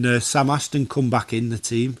 And Sam Ashton come back in the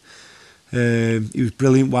team. He was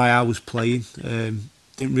brilliant while I was playing.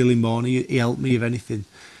 Didn't really mourn. He helped me, if anything.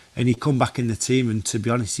 And he come back in the team, and to be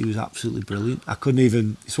honest, he was absolutely brilliant.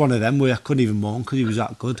 It's one of them where I couldn't even mourn because he was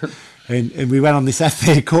that good. And we went on this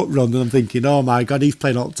FA Cup run, and I'm thinking, oh my God, he's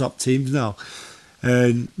playing all the top teams now.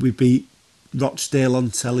 And we beat Rochdale on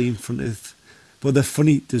telly in front of... But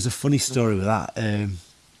there's a funny story with that.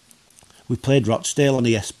 We played Rochdale on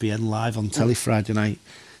ESPN live on telly Friday night.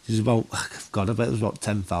 It was about, God, I bet it was about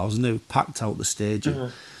 10,000. They were packed out the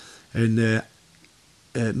stadium. And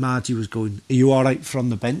Margie was going, "Are you all right from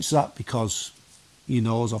the bench, that? Because,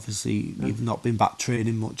 obviously, you've not been back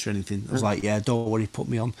training much or anything." I was like, "Yeah, don't worry, put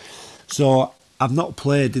me on." So I've not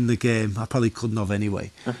played in the game. I probably couldn't have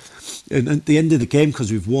anyway. And at the end of the game,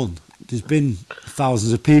 because we've won, there's been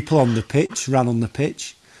thousands of people on the pitch, ran on the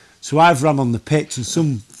pitch. So I've run on the pitch, and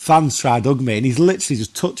some fans tried to hug me, and he's literally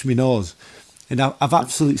just touched my nose. And I've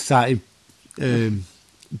absolutely started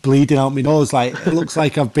bleeding out my nose. Like, it looks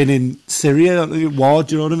like I've been in Syria war,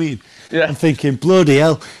 do you know what I mean? Yeah. I'm thinking, bloody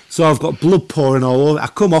hell. So I've got blood pouring all over. I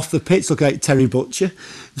come off the pitch looking like Terry Butcher.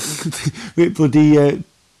 With bloody,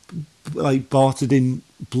 like, bartered in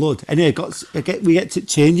blood. Anyway, we get to the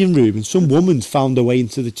changing room, and some woman's found her way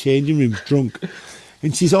into the changing room drunk.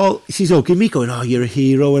 And she's hugging me, going, "Oh, you're a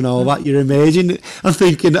hero and all that. You're amazing." I'm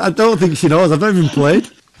thinking, I don't think she knows. I've not even played.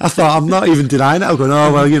 I thought, I'm not even denying it. I'm going,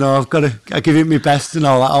 "Oh, well, you know, I give it my best and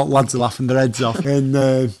all that." All lads are laughing their heads off. And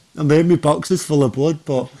I made my boxes full of blood,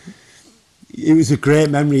 but it was a great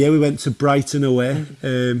memory. Yeah, we went to Brighton away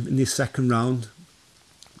in the second round.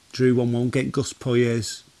 Drew 1-1, getting Gus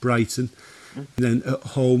Poyet's Brighton. And then at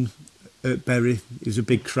home at Bury, it was a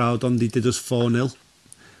big crowd on. They did us 4-0.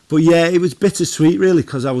 But yeah, it was bittersweet really,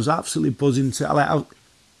 because I was absolutely buzzing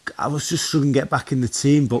I was just struggling to get back in the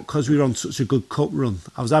team, but because we were on such a good cup run,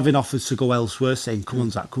 I was having offers to go elsewhere, saying, "Come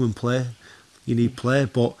on, Zach, come and play. You need play."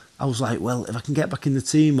 But I was like, well, if I can get back in the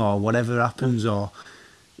team or whatever happens, or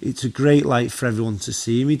it's a great light for everyone to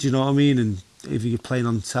see me. Do you know what I mean? And if you're playing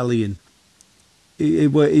on telly, and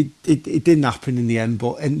it didn't happen in the end.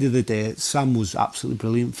 But end of the day, Sam was absolutely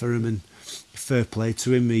brilliant for him, and fair play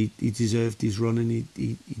to him. He deserved his run, and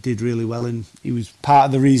he did really well, and he was part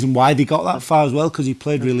of the reason why they got that far as well, because he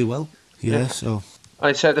played really well. Yeah. So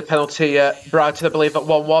I said the penalty, Brighton, I believe, at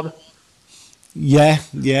 1-1. Yeah,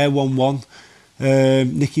 1-1.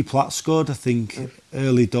 Nicky Platt scored, I think,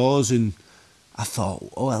 early doors, and I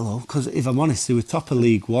thought, oh hello, because if I'm honest, they were top of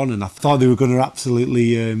League One, and I thought they were going to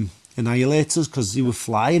absolutely annihilate us, because they were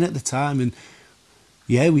flying at the time. And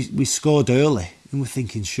yeah, we scored early, and we're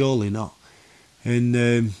thinking surely not.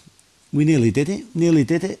 And we nearly did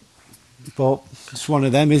it. But it's one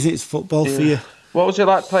of them, is it? It's football for you. What was it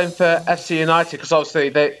like playing for FC United? Because obviously,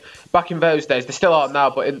 back in those days, they still aren't now,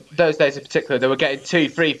 but in those days in particular, they were getting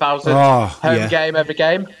 2,000-3,000 home game every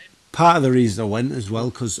game. Part of the reason I went as well,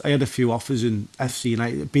 because I had a few offers in FC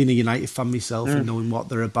United, being a United fan myself and knowing what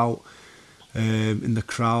they're about in the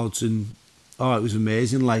crowds. And it was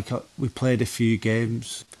amazing. Like, we played a few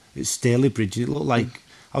games at Stalybridge, and it looked like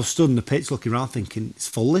I was stood on the pitch looking around thinking, it's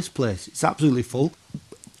full, this place. It's absolutely full.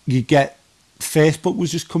 Facebook was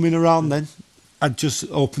just coming around then. I'd just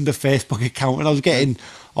opened a Facebook account, and I was getting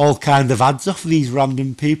all kind of ads off these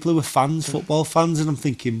random people who were fans, football fans, and I'm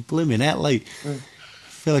thinking, blimmin' it, like, I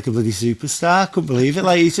feel like a bloody superstar. I couldn't believe it.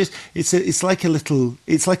 Like, it's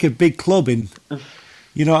like a big club in,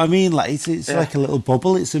 you know what I mean? Like, it's like a little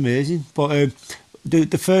bubble. It's amazing. But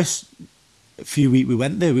the first few weeks we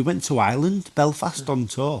went there, we went to Ireland, Belfast on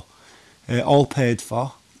tour, all paid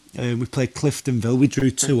for. We played Cliftonville, we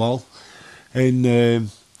drew 2-2,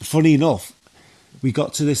 and funny enough, we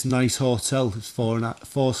got to this nice hotel. It's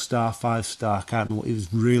 4-star, 5-star, I can't remember. It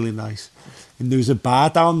was really nice, and there was a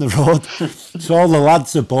bar down the road. So all the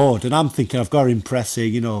lads are bored, and I'm thinking I've got to impress here,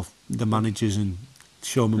 you know, the managers, and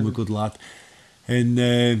show them I'm a good lad. And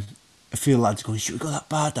a few lads going, "Should we go to that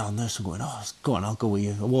bar down there?" So I'm going, "Oh, go on, I'll go with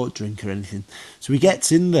you. I won't drink or anything." So we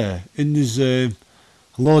get in there, and there's a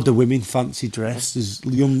load of women fancy dressed. There's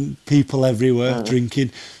young people everywhere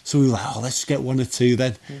drinking. So we were like, "Oh, let's just get one or two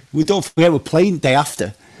then." We don't forget we're playing day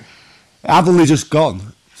after. I've only just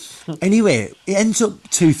gone. Anyway, it ends up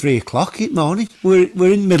 2-3 o'clock in the morning. We're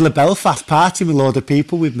in the middle of Belfast partying with a load of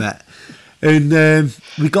people we've met. And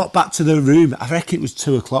we got back to the room. I reckon it was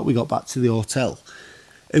 2 o'clock we got back to the hotel.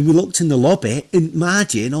 And we looked in the lobby, and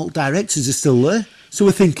Margie and all directors are still there. So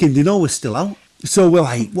we're thinking, we're still out. So we're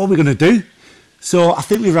like, what are we going to do? So I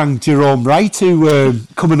think we rang Jerome Wright, who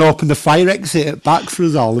come and open the fire exit at back for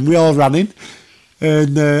us all, and we all ran in.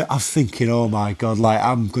 And I was thinking, oh my God, like,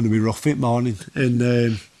 I'm going to be rough in the morning.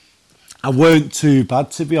 And I weren't too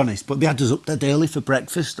bad, to be honest, but they had us up dead early for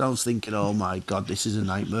breakfast. I was thinking, oh my God, this is a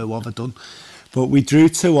nightmare, what have I done? But we drew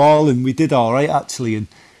 2-2, and we did all right, actually. And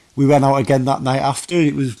we went out again that night after.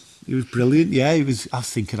 It was brilliant. Yeah, I was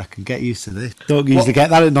thinking I can get used to this. Don't usually get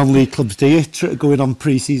that at non-league clubs, do you? Going on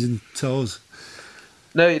pre-season tours.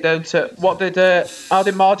 No, you don't. How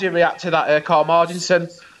did Margie react to that, Carl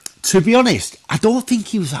Marginson? To be honest, I don't think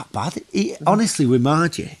he was that bad. Honestly, with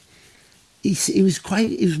Margie, he was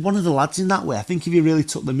one of the lads in that way. I think if he really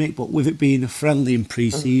took the mick, but with it being a friendly in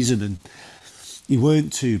pre-season, and he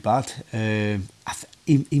weren't too bad.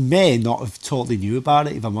 He may not have totally knew about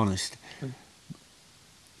it, if I'm honest.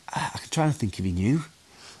 I'm trying to think if he knew.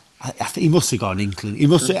 I think he must have got an inkling. He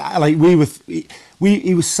must have, like,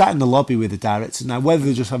 he was sat in the lobby with the directors. Now, whether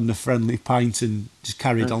they're just having a friendly pint and just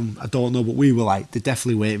carried on, I don't know. But we were like, they're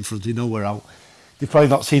definitely waiting for us. They know we're out. They've probably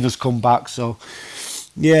not seen us come back. So,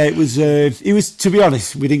 yeah, it was. To be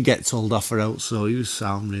honest, we didn't get told off or out, so he was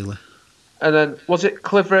sound really. And then was it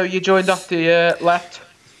Clitheroe you joined after you left?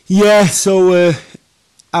 Yeah, so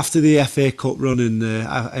after the FA Cup run, and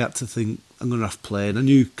I had to think I'm going to have to play. And I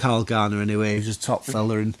knew Carl Garner anyway. He was a top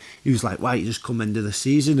fella, and he was like, "Why you just come end of the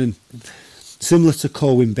season?" And similar to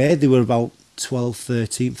Colwyn Bay, they were about 12th,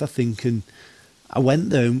 13th, I think, and I went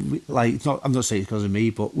there. And I'm not saying it's because of me,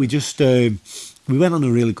 but we just we went on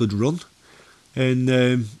a really good run,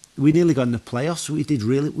 and we nearly got in the playoffs. We did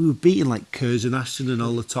really. We were beating like Curzon, Ashton, and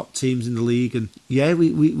all the top teams in the league, and yeah,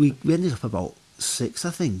 we ended up about sixth, I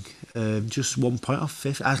think, just 1 point off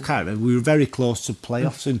fifth. I can't remember. We were very close to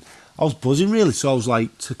playoffs, and I was buzzing really. So I was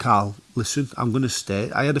like to Carl, "Listen, I'm going to stay."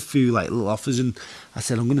 I had a few like little offers, and I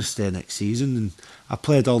said I'm going to stay next season, and I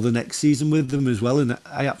played all the next season with them as well, and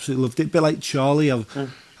I absolutely loved it. A bit like Charlie, I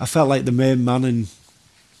felt like the main man, and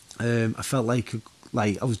I felt like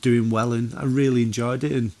I was doing well, and I really enjoyed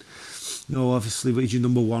it. And obviously, when you're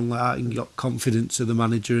number one like that, and you got confidence of the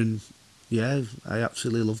manager, and yeah, I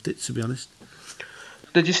absolutely loved it, to be honest.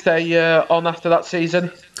 Did you stay on after that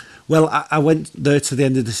season? Well, I went there to the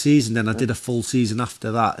end of the season, then I did a full season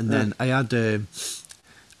after that, and then I had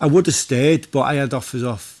I would have stayed, but I had offers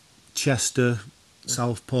off Chester,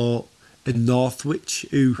 Southport, and Northwich,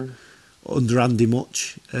 who under Andy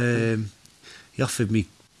Much, he offered me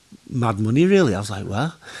mad money really. I was like,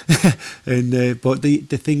 well, and but the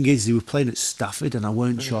thing is, they were playing at Stafford, and I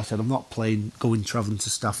weren't sure. I said, I'm not travelling to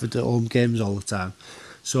Stafford at home games all the time,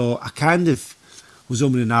 so I kind of was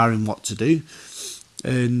umming and ahhing what to do.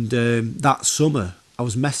 And that summer, I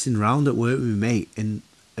was messing around at work with my mate, and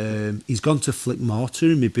he's gone to flick mortar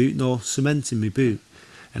in my boot, no cement in my boot,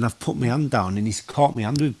 and I've put my hand down, and he's caught my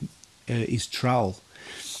hand with his trowel,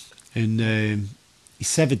 and he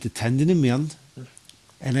severed the tendon in my hand,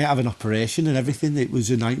 and I had an operation and everything. It was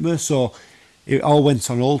a nightmare. So it all went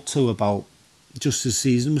on hold to about just as the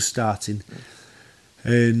season was starting.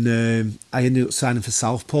 And I ended up signing for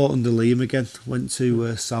Southport under Liam again. Went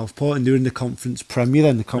to Southport, and they were in the Conference Premier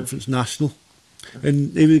then, the Conference National.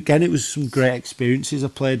 And it was some great experiences. I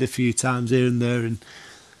played a few times here and there,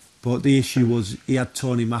 but the issue was he had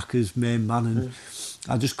Tony Mack as main man, and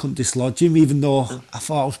I just couldn't dislodge him, even though I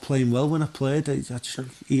thought I was playing well when I played.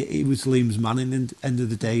 He was Liam's man in the end of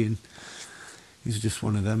the day, and he was just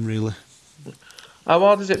one of them, really. How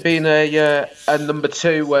hard has it been a number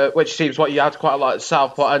two, which seems what you had quite a lot at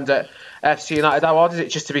Southport and at FC United? How hard is it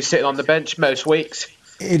just to be sitting on the bench most weeks?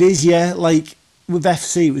 It is, yeah. Like with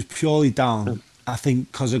FC, it was purely down, I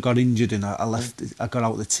think, because I got injured and I left. I got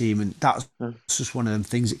out of the team, and that's just one of them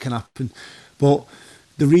things that can happen. But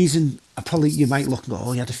the reason, you might look and go,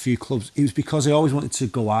 oh, he had a few clubs. It was because I always wanted to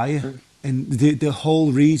go higher, and the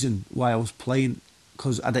whole reason why I was playing,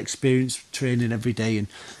 because I'd experienced training every day and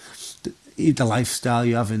the lifestyle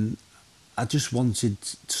you have, and I just wanted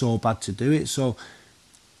so bad to do it. So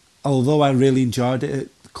although I really enjoyed it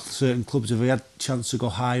at certain clubs, if I had a chance to go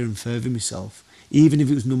higher and further myself, even if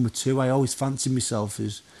it was number two, I always fancied myself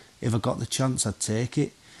as, if I got the chance, I'd take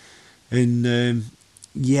it. And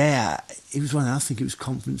yeah, it was when I think it was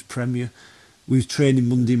Conference Premier. We were training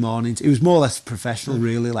Monday mornings. It was more or less professional,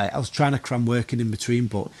 really. Like I was trying to cram working in between,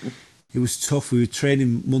 but it was tough. We were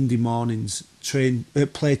training Monday mornings,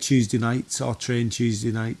 play Tuesday nights or train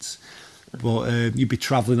Tuesday nights. But you'd be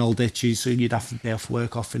travelling all day Tuesday, so you'd have to day off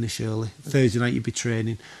work or finish early. Thursday night you'd be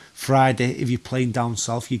training. Friday, if you're playing down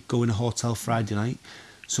south, you'd go in a hotel Friday night.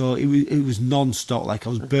 So it was non-stop. Like I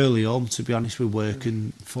was barely home, to be honest, with work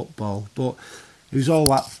and football. But it was all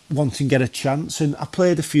that wanting to get a chance. And I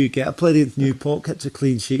played a few games. I played against Newport, kept a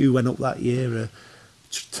clean sheet, who went up that year.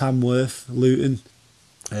 Tamworth, Luton.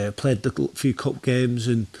 Played a few cup games,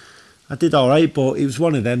 and I did all right, but it was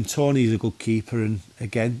one of them. Tony's a good keeper, and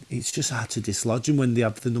again, it's just hard to dislodge him when they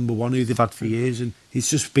have the number one who they've had for years, and he's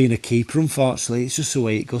just been a keeper, unfortunately. It's just the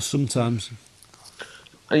way it goes sometimes.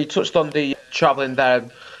 And you touched on the travelling there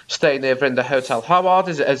and staying over in the hotel. How hard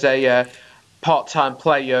is it as a part-time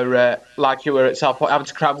player like you were at Southport, having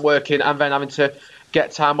to cram work in and then having to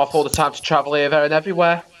get time off all the time to travel here, there and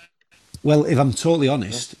everywhere? Well, if I'm totally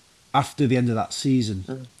honest, after the end of that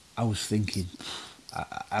season, I was thinking,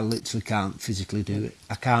 I literally can't physically do it.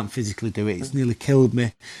 I can't physically do it. It's nearly killed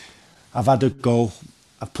me. I've had a go.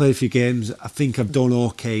 I've played a few games. I think I've done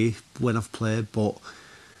okay when I've played, but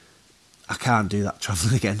I can't do that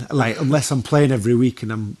travelling again. Like, unless I'm playing every week and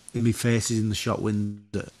I'm in my face is in the shop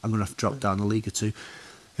window, I'm going to have to drop down a league or two.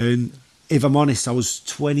 And if I'm honest, I was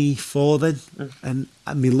 24 then, and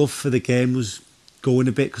my love for the game was going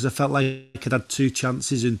a bit, because I felt like I'd had two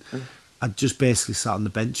chances and I'd just basically sat on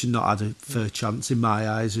the bench and not had a fair chance in my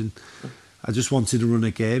eyes, and I just wanted to run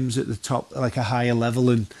a games at the top, like a higher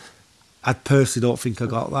level, and I personally don't think I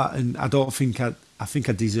got that, and I think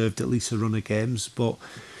I deserved at least a run of games. But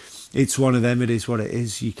it's one of them. It is what it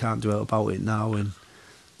is. You can't do it about it now, and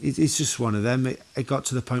it's just one of them. It got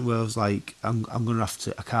to the point where I was like, I'm gonna have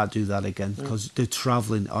to. I can't do that again because the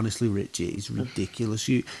travelling. Honestly, Richie, is ridiculous.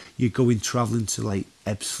 You're going travelling to like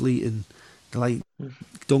Ebbsfleet and like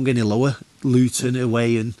don't get any lower, Luton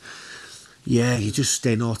away, and yeah, you just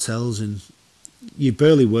stay in hotels and you're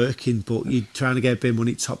barely working, but you're trying to get a bit of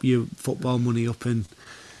money, top your football money up, and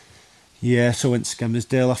yeah, so I went to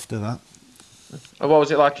Skelmersdale after that. And what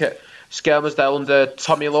was it like at Skelmersdale under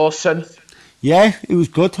Tommy Lawson? Yeah, it was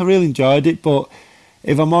good. I really enjoyed it, but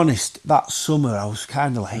if I'm honest, that summer I was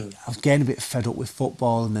kind of like, I was getting a bit fed up with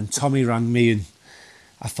football, and then Tommy rang me and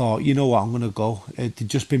I thought, you know what, I'm going to go. They'd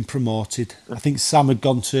just been promoted. I think Sam had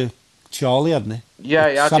gone to Charlie, hadn't he?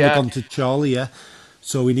 Yeah, Sam had yeah. gone to Charlie, yeah.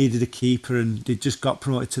 So we needed a keeper, and they just got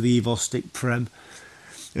promoted to the Evo Stick Prem.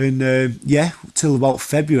 And yeah, till about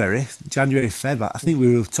January, Feb, I think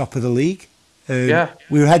we were top of the league. Yeah.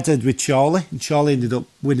 We were head-to-head with Charlie, and Charlie ended up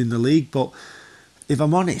winning the league. But if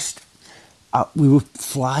I'm honest, we were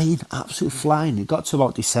flying, absolutely flying. It got to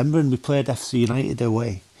about December, and we played FC United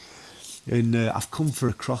away. And I've come for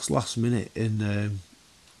a cross last minute, and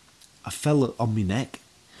I fell on my neck,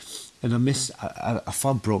 and I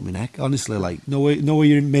thought I broke my neck. Honestly, like no way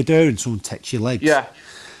you're in mid-air and someone takes your legs. Yeah.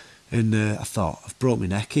 And I thought I've broke my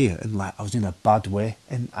neck here, and like I was in a bad way,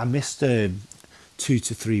 and I missed 2 to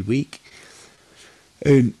 3 weeks.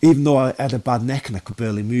 And even though I had a bad neck and I could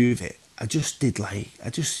barely move it, I just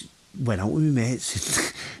went out with my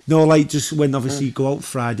mates. No, like just when obviously you go out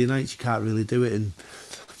Friday nights, you can't really do it, and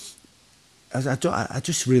I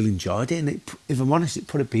just really enjoyed it. And if I'm honest, it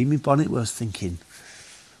put a bee in my bonnet where I was thinking,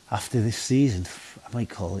 after this season, I might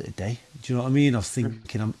call it a day. Do you know what I mean? I was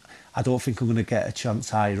thinking, I don't think I'm going to get a chance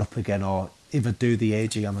higher up again, or if I do the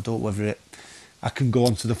AGM, I don't know whether I can go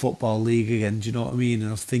on to the Football League again. Do you know what I mean? And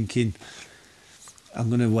I was thinking, I'm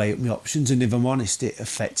going to weigh up my options, and if I'm honest, it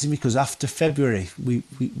affected me because after February,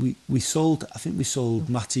 we sold. I think we sold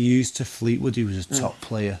Matty Hughes to Fleetwood, who was a top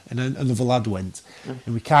player, and then another lad went,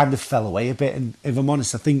 and we kind of fell away a bit. And if I'm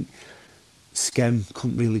honest, I think Skem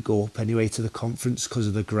couldn't really go up anyway to the conference because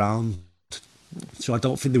of the ground, so I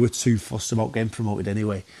don't think they were too fussed about getting promoted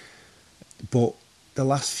anyway. But the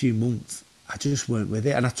last few months, I just weren't with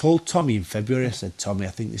it, and I told Tommy in February. I said, Tommy,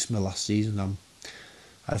 I think this is my last season.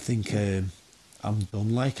 I think. I'm done.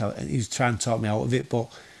 He was trying to talk me out of it,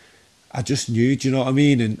 but I just knew, do you know what I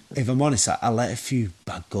mean? And if I'm honest, I let a few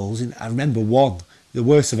bad goals in. I remember one, the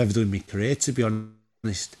worst I've ever done in my career, to be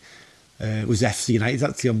honest, was FC United,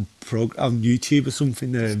 actually on YouTube or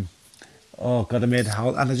something. Oh God, I made a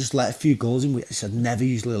howl, and I just let a few goals in, which I'd never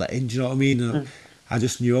usually let in, do you know what I mean? And I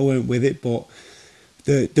just knew I weren't with it, but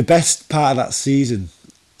the best part of that season,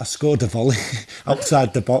 I scored a volley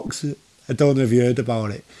outside the box. I don't know if you heard about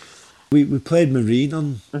it. We played Marine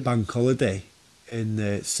on Bank Holiday,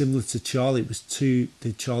 and similar to Charlie, it was the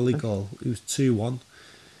Charlie goal. It was 2-1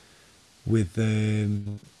 with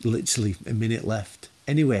literally a minute left.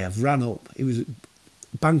 Anyway, I've ran up. It was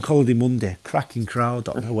Bank Holiday Monday, cracking crowd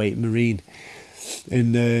on the way at Marine,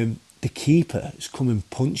 and the keeper has come and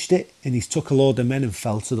punched it, and he's took a load of men and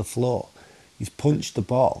fell to the floor. He's punched the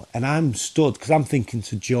ball, and I'm stood because I'm thinking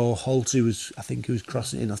to Joe Holt, who was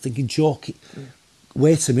crossing it in. I'm thinking, Joe,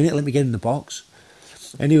 wait a minute, let me get in the box.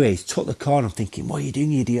 Anyway, he's took the corner. I'm thinking, what are you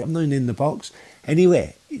doing, you idiot? I'm not in the box.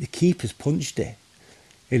 Anyway, the keeper's punched it,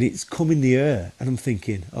 and it's come in the air, and I'm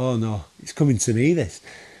thinking, oh no, it's coming to me, this.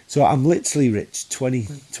 So I'm literally, Rich,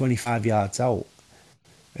 25 yards out,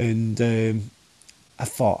 and I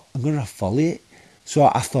thought, I'm going to volley it. So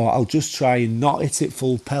I thought, I'll just try and not hit it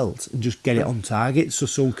full pelt and just get it on target so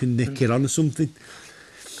someone can nick it on or something.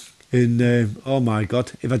 And oh my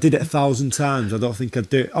God, if I did it 1,000 times, I don't think I'd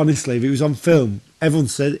do it. Honestly, if it was on film, everyone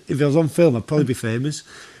said if it was on film, I'd probably be famous.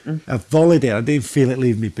 I volleyed it, I didn't feel it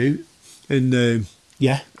leave me boot. And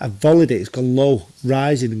yeah, I volleyed it, it's gone low,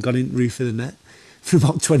 rising and gone in the roof of the net from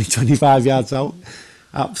about 25 yards out.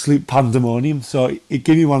 Absolute pandemonium. So it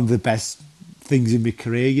gave me one of the best things in my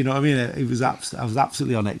career, you know what I mean? I was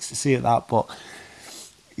absolutely on ecstasy at that. But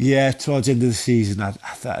yeah, towards the end of the season, I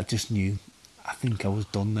thought I just knew. I think I was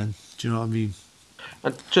done then. Do you know what I mean?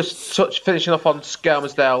 And just finishing off on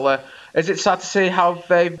Skelmersdale, is it sad to see how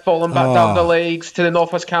they've fallen back down the leagues to the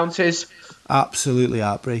North West Counties? Absolutely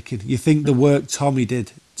heartbreaking. You think the work Tommy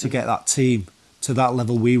did to get that team to that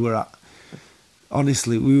level we were at.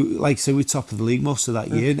 Honestly, we were top of the league most of that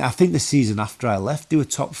year. And I think the season after I left, they were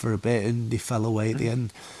top for a bit and they fell away at the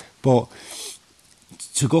end. But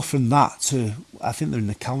to go from that to, I think they're in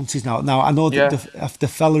the counties now. Now, I know that the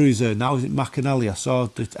fella who's there now, is it McAnally? I saw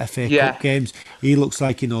the FA Cup games. He looks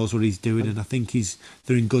like he knows what he's doing, and I think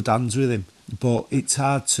they're in good hands with him. but it's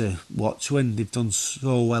hard to watch when they've done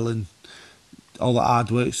so well and all the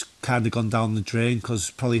hard work's kind of gone down the drain because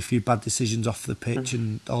probably a few bad decisions off the pitch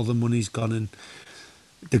and all the money's gone and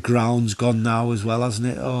the ground's gone now as well, hasn't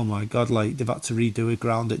it? Oh my God, like they've had to redo a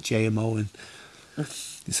ground at JMO and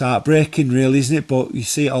it's heartbreaking really, isn't it? But you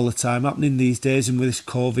see it all the time happening these days and with this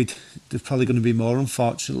COVID, there's probably going to be more,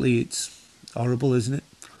 unfortunately. It's horrible, isn't it?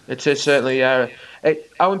 It is certainly, yeah.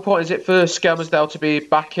 How important is it for Skelmersdale to be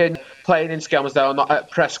back in playing in Skelmersdale, not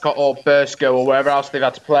at Prescott or Burscough or wherever else they've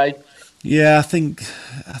had to play? Yeah, I think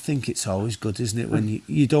it's always good, isn't it, when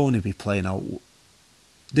you don't want to be playing out.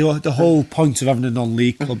 The whole point of having a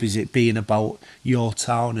non-league club is it being about your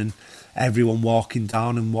town and everyone walking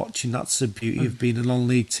down and watching. That's the beauty of being a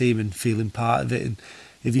non-league team and feeling part of it. And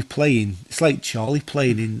if you're playing, it's like Charlie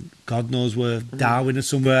playing in God knows where, Darwin or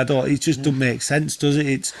somewhere. It just doesn't make sense, does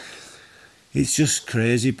it? It's just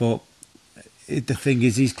crazy. But the thing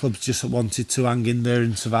is, these clubs just wanted to hang in there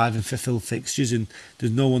and survive and fulfil fixtures, and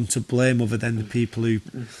there's no one to blame other than the people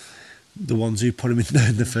the ones who put him in there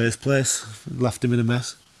in the first place, left him in a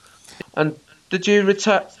mess. And did you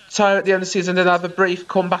retire at the end of the season and have a brief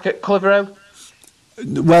comeback at Clitheroe?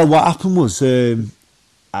 Well, what happened was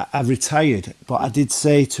I retired, but I did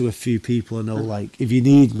say to a few people I know, like, if you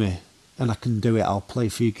need me and I can do it, I'll play a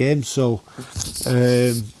few games. So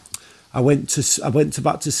I went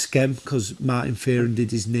back to Skem because Martin Fearon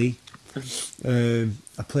did his knee.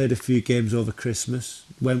 I played a few games over Christmas,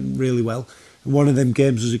 went really well. And one of them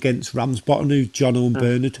games was against Ramsbottom, who Jono and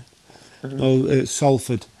Bernard,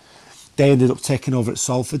 Salford. They ended up taking over at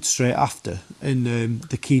Salford straight after, and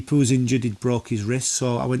the keeper was injured. He'd broke his wrist,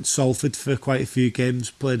 so I went to Salford for quite a few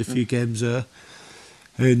games, played a few games there,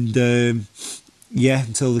 and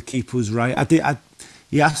until the keeper was right.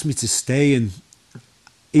 He asked me to stay, and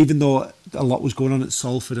even though a lot was going on at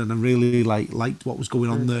Salford and I really liked what was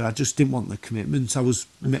going on there, I just didn't want the commitment. I was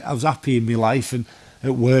happy in my life, and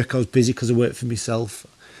at work I was busy because I worked for myself.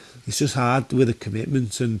 It's just hard with a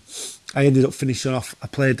commitment, and I ended up finishing off. I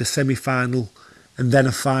played the semi-final and then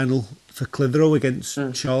a final for Clitheroe against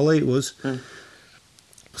Chorley. It was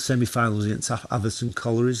semi-finals against Atherton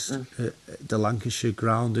Collieries at the Lancashire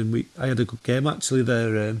ground, and I had a good game actually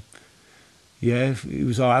there. Yeah, it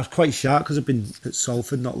was. I was quite shocked because I'd been at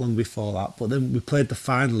Salford not long before that. But then we played the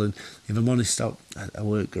final, and if I'm honest, I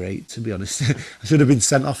weren't great, to be honest. I should have been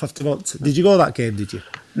sent off after what? Did you go that game? Did you?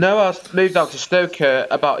 No, I moved out to Stoke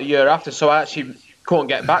about a year after, so I actually couldn't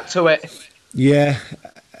get back to it. Yeah,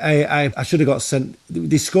 I should have got sent.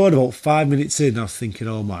 They scored about 5 minutes in. I was thinking,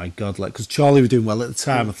 oh my God, like, because Charlie was doing well at the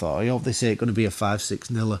time. I thought, I hope this ain't going to be a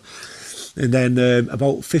 5-6-0. And then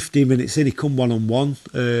about 15 minutes in, he come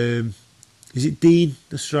 1-on-1. Is it Dean,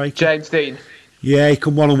 the striker? James Dean. Yeah, he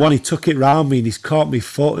come 1-on-1. He took it round me and he's caught my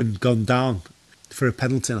foot and gone down for a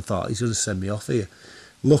penalty. And I thought, he's going to send me off here.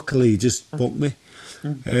 Luckily, he just booked me.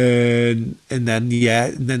 And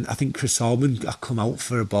then I think Chris Allman, I come out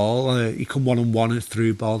for a ball. He come 1-on-1 and a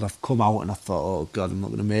through ball. I've come out and I thought, oh God, I'm not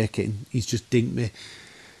going to make it. And he's just dinked me.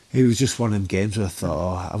 It was just one of them games where I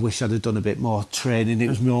thought, I wish I'd have done a bit more training. It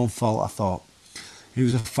was my own fault, I thought. It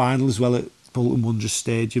was a final as well at Bolton Wanderers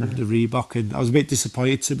Stadium, the Reebok, and I was a bit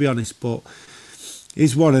disappointed, to be honest, but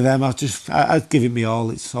it's one of them. I'd give it me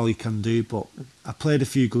all. It's all you can do, but I played a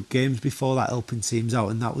few good games before that, helping teams out,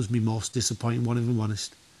 and that was my most disappointing one, if I'm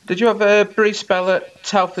honest. Did you have a brief spell at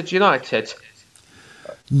Telford United?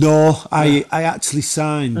 No, I actually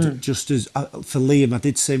signed just as for Liam. I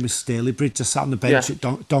did same with Stalybridge. I sat on the bench at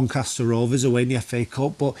Doncaster Rovers away in the FA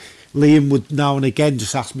Cup, but Liam would now and again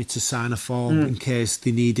just ask me to sign a form in case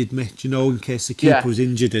they needed me. Do you know, in case the keeper was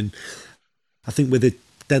injured, and I think with the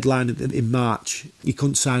deadline in March, he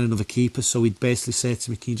couldn't sign another keeper, so he'd basically say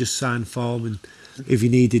to me, "Can you just sign form? And if you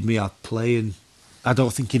needed me, I'd play." And I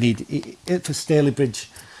don't think he needed it for Stalybridge.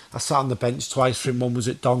 I sat on the bench twice for him. One was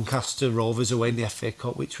at Doncaster Rovers away in the FA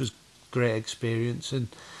Cup, which was a great experience. And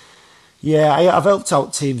yeah, I've helped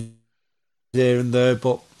out teams here and there,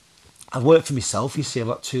 but I've worked for myself. You see, I've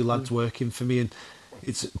got two lads working for me, and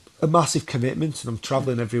it's a massive commitment. And I'm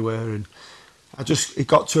travelling everywhere. And it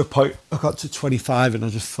got to a point. I got to 25, and I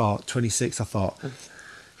just thought 26. I thought,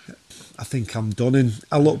 I think I'm done. And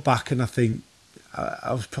I look back, and I think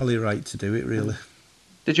I was probably right to do it. Really.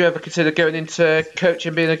 Did you ever consider going into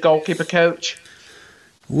coaching, being a goalkeeper coach?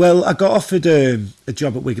 Well, I got offered a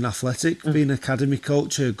job at Wigan Athletic, being an academy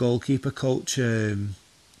coach, a goalkeeper coach, to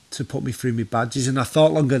put me through my badges. And I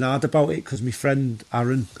thought long and hard about it because my friend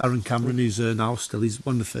Aaron Cameron, who's now still, he's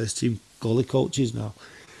one of the first team goalie coaches now.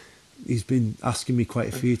 He's been asking me quite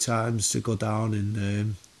a few times to go down,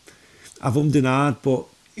 and I've ummed and hard, but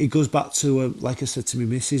it goes back to, like I said to my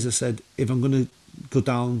missus, I said, if I'm going to go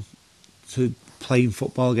down to playing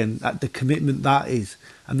football again. The commitment that is,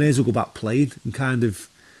 I may as well go back playing and kind of,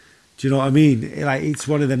 do you know what I mean? Like, it's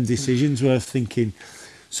one of them decisions where I'm thinking.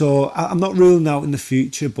 So I'm not ruling out in the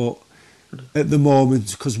future, but at the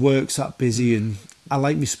moment, because work's that busy and I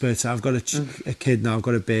like my spare time. I've got a kid now, I've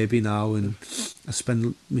got a baby now, and I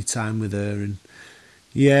spend my time with her. And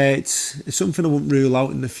yeah, it's something I wouldn't rule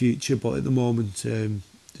out in the future, but at the moment, there's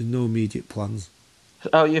no immediate plans.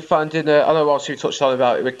 How are you finding? I know also you touched on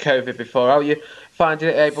about it with COVID before. How are you finding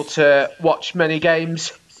it able to watch many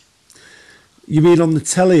games? You mean on the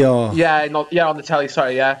telly or? Yeah, on the telly.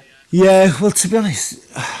 Sorry, yeah. Yeah, well, to be honest,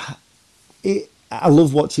 I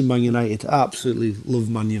love watching Man United. I absolutely love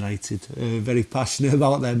Man United. Very passionate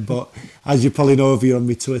about them. But as you probably know if you're on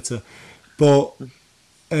my Twitter. But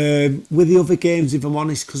with the other games, if I'm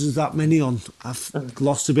honest, because there's that many on, I've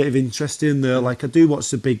lost a bit of interest in there. Like, I do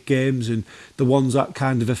watch the big games and the ones that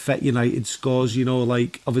kind of affect United scores. You know,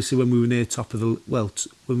 like obviously when we were near top of when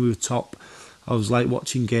we were top, I was like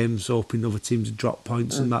watching games, hoping other teams would drop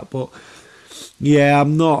points and that. But yeah,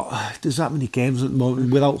 I'm not. There's that many games at the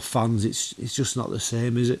moment. Without fans, it's just not the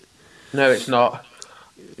same, is it? No, it's not.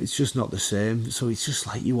 It's just not the same. So it's just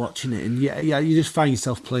like you're watching it, and yeah, you just find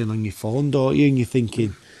yourself playing on your phone, don't you? And you're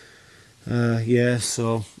thinking, yeah.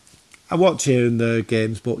 So I watch here and there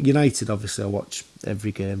games, but United, obviously, I watch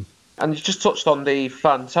every game. And you just touched on the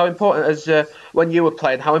fans. How important, as when you were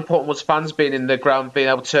playing, how important was fans being in the ground, being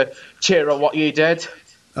able to cheer on what you did?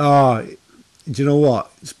 Oh, do you know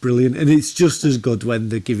what? It's brilliant. And it's just as good when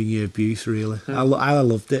they're giving you abuse, really. I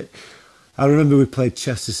loved it. I remember we played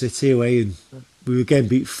Chester City away and we were getting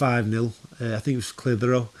beat 5-0. I think it was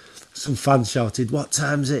Clitheroe. Some fans shouted, "What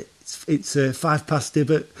time's it?" It's 5 past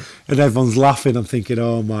Hibbert. And everyone's laughing. I'm thinking,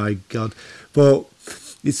 oh my God. But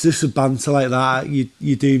it's just a banter like that.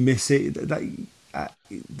 You do miss it.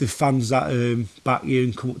 The fans that back you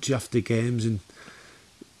and come up to you after games and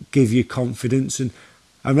give you confidence. And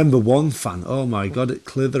I remember one fan, oh my God, at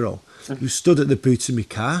Clitheroe, who stood at the boot of my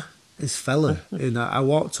car, this fella, and I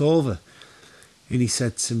walked over and he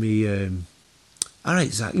said to me, all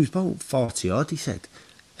right, Zach, he was about 40 odd, he said,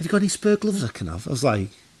 have you got any spare gloves I can have? I was like,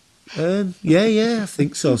 yeah, I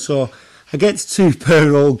think so. So I get 2 pair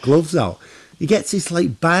of old gloves out. He gets this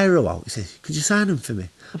like biro out. He says, could you sign them for me?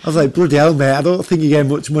 I was like, bloody hell, mate, I don't think you get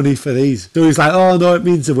much money for these. So he's like, oh no, it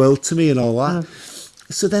means the world to me and all that.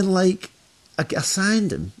 So then like, I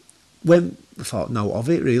signed him. I thought, no, of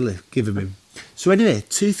it really, giving him. So anyway,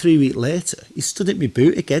 2-3 weeks later, he stood at my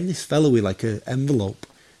boot again, this fella with like an envelope.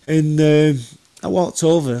 And I walked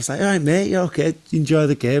over, I was like, all right, mate, you're okay, enjoy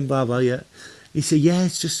the game, blah, blah, yeah. He said, yeah,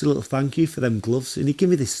 it's just a little thank you for them gloves. And he gave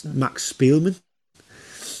me this Max Spielman.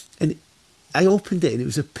 And I opened it and it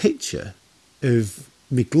was a picture of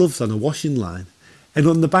my gloves on a washing line. And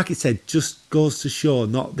on the back it said, just goes to show,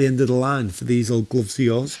 not the end of the line for these old gloves of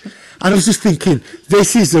yours. And I was just thinking,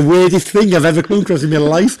 this is the weirdest thing I've ever come across in my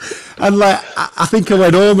life. And like, I think I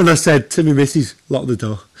went home and I said to my missus, lock the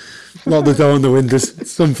door and the windows.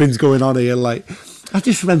 Something's going on here. Like, I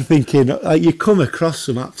just remember thinking, like, you come across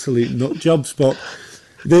some absolute nut jobs, but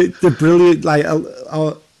they're brilliant. Like,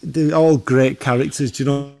 they're all great characters. Do you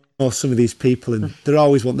know some of these people? And they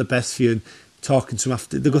always want the best for you. And talking to them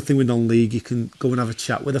after the good thing with non-league, you can go and have a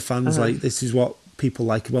chat with the fans. Like, this is what people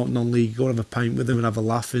like about non-league. Go and have a pint with them and have a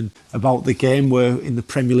laugh. And about the game, where in the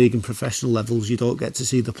Premier League and professional levels you don't get to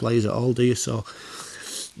see the players at all, do you? So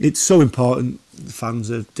it's so important. The fans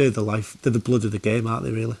they're the life, they're the blood of the game, aren't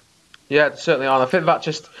they, really? Yeah, they certainly are. I think that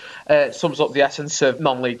just sums up the essence of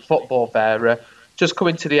non-league football there. Just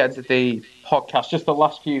coming to the end of the podcast, just the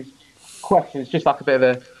last few questions, just like a bit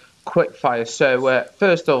of a quick fire. So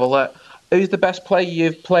first of all, who's the best player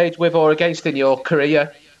you've played with or against in your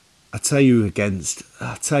career? I tell you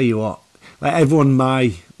what, like everyone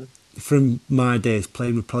from my days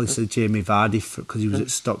playing would probably say Jamie Vardy because he was at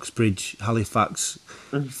Stocksbridge, Halifax,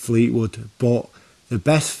 Fleetwood. But the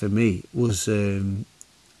best for me was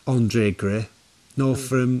Andre Gray.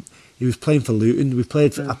 He was playing for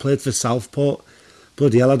Luton. I played for Southport.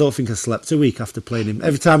 Bloody hell, I don't think I slept a week after playing him.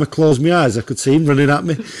 Every time I closed my eyes, I could see him running at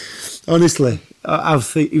me. Honestly, I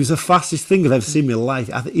think he was the fastest thing I've ever seen in my life.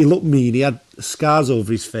 He looked mean. He had scars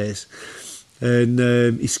over his face.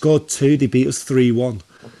 And he scored 2. They beat us 3-1.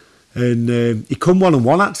 And he come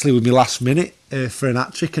 1-1 actually with me last minute for an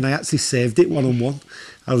hat-trick, and I actually saved it 1-1.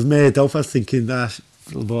 I was made up. I was thinking,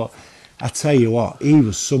 but I tell you what, he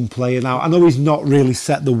was some player now. I know he's not really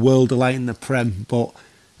set the world alight in the Prem, but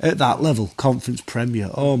at that level, Conference Premier,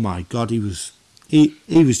 oh my God, he was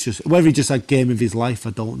just, whether he just had game of his life, I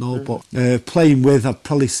don't know. But playing with, I'd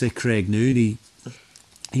probably say Craig Noon.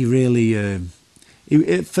 He really,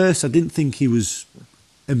 at first I didn't think he was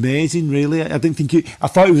amazing, really. I didn't think I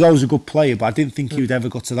thought he was always a good player, but I didn't think he would ever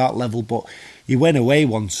go to that level. But he went away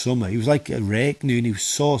one summer. He was like a rake new, and he was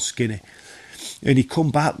so skinny. And he come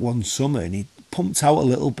back one summer and he pumped out a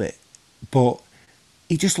little bit, but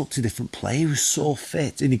he just looked a different player. He was so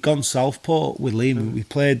fit, and he'd gone Southport with Liam.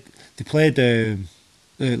 They played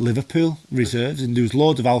Liverpool reserves, and there was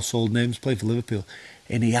loads of household names playing for Liverpool,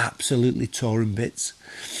 and he absolutely tore him bits.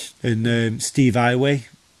 And Steve Highway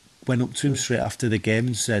went up to him straight after the game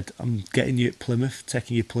and said, "I'm getting you at Plymouth,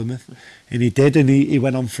 taking you Plymouth," and he did, and he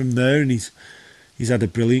went on from there, and he's had a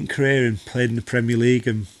brilliant career and played in the Premier League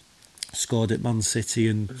and scored at Man City,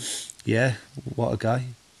 and yeah, what a guy.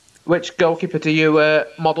 Which goalkeeper do you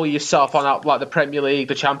model yourself on out, like the Premier League,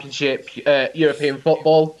 the Championship, European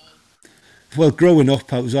football? Well, growing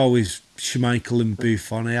up, I was always Schmeichel and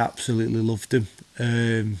Buffon. I absolutely loved him.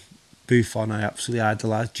 Buffon, I absolutely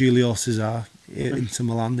idolised. Julio Cesar, Inter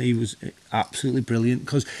Milan, he was absolutely brilliant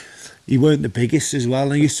because he weren't the biggest as well.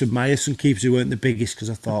 And I used to admire some keepers who weren't the biggest because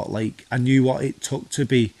I thought, like, I knew what it took to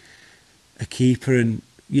be a keeper. And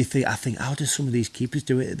I think, how do some of these keepers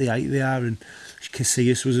do it at the height they are? And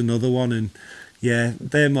Casillas was another one. And yeah,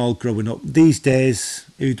 them all growing up. These days,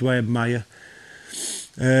 who do I admire?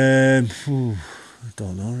 I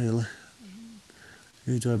don't know really.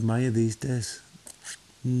 Who do I admire these days?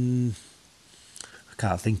 I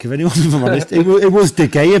can't think of anyone, if I'm honest. It was De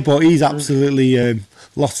Gea, but he's absolutely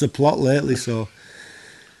lost the plot lately, so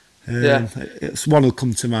it's one will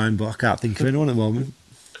come to mind, but I can't think of anyone at the moment.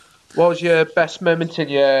 What was your best moment in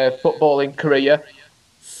your footballing career?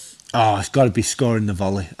 Oh, it's got to be scoring the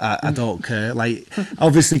volley. I don't care. Like,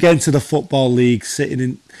 obviously, getting to the football league, sitting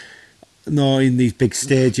in these big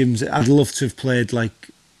stadiums, I'd love to have played like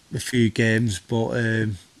a few games, but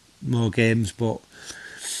more games. But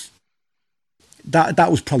that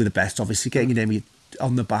was probably the best. Obviously, getting your name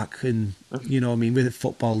on the back, and you know what I mean, with a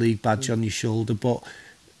football league badge on your shoulder. But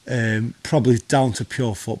probably down to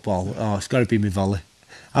pure football. Oh, it's got to be my volley.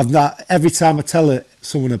 Every time I tell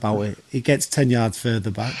someone about it, it gets 10 yards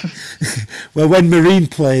further back. Well, when Marine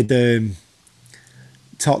played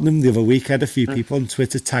Tottenham the other week, I had a few people on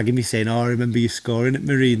Twitter tagging me saying, "Oh, I remember you scoring at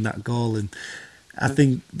Marine that goal." And I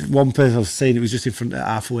think one person was saying it was just in front of the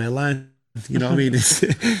halfway line. You know what I mean?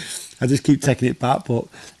 I just keep taking it back, but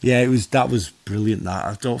yeah, that was brilliant. That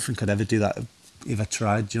I don't think I'd ever do that if I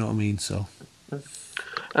tried. Do you know what I mean? So.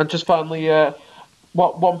 And just finally,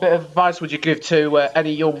 what one bit of advice would you give to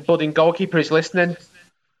any young budding goalkeeper who's listening?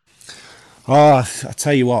 Oh, I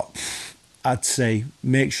tell you what, I'd say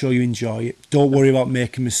make sure you enjoy it. Don't worry about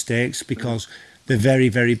making mistakes, because the very,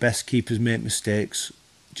 very best keepers make mistakes.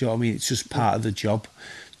 Do you know what I mean? It's just part of the job.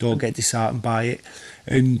 Don't get disheartened by it,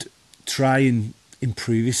 and try and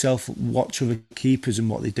improve yourself. Watch other keepers and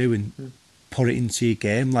what they do, and put it into your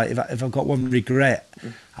game. Like if I've got one regret,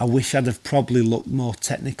 I wish I'd have probably looked more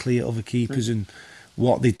technically at other keepers and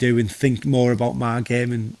what they do, and think more about my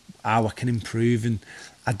game and how I can improve. And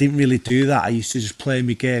I didn't really do that. I used to just play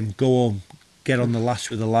my game, go home, get on the lash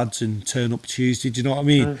with the lads and turn up Tuesday. Do you know what I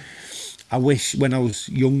mean? I wish when I was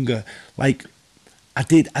younger, like I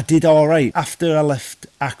did all right. After I left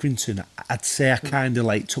Accrington, I'd say I kind of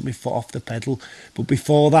like took my foot off the pedal. But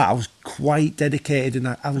before that, I was quite dedicated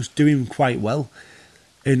and I was doing quite well.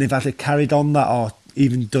 And if I'd have carried on that, or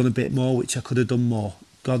even done a bit more, which I could have done more,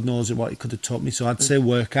 God knows what it could have taught me. So I'd say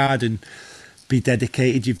work hard and be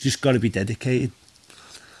dedicated. You've just got to be dedicated.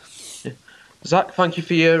 Zak, thank you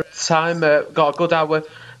for your time. Got a good hour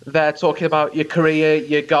there talking about your career,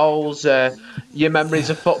 your goals, your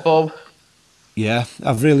memories of football. Yeah,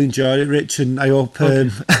 I've really enjoyed it, Rich, and I hope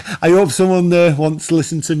I hope someone wants to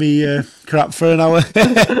listen to me crap for an hour.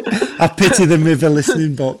 I pity them if they're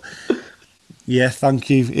listening, but yeah,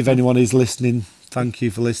 thank you. If anyone is listening, thank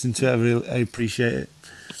you for listening to it. I appreciate it.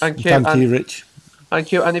 Thank you. Thank you, Rich.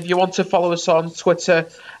 Thank you. And if you want to follow us on Twitter,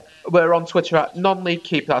 we're on Twitter at Non-League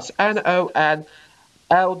Keeper. That's NONLGE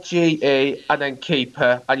and then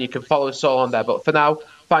Keeper. And you can follow us all on there. But for now,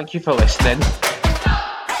 thank you for listening.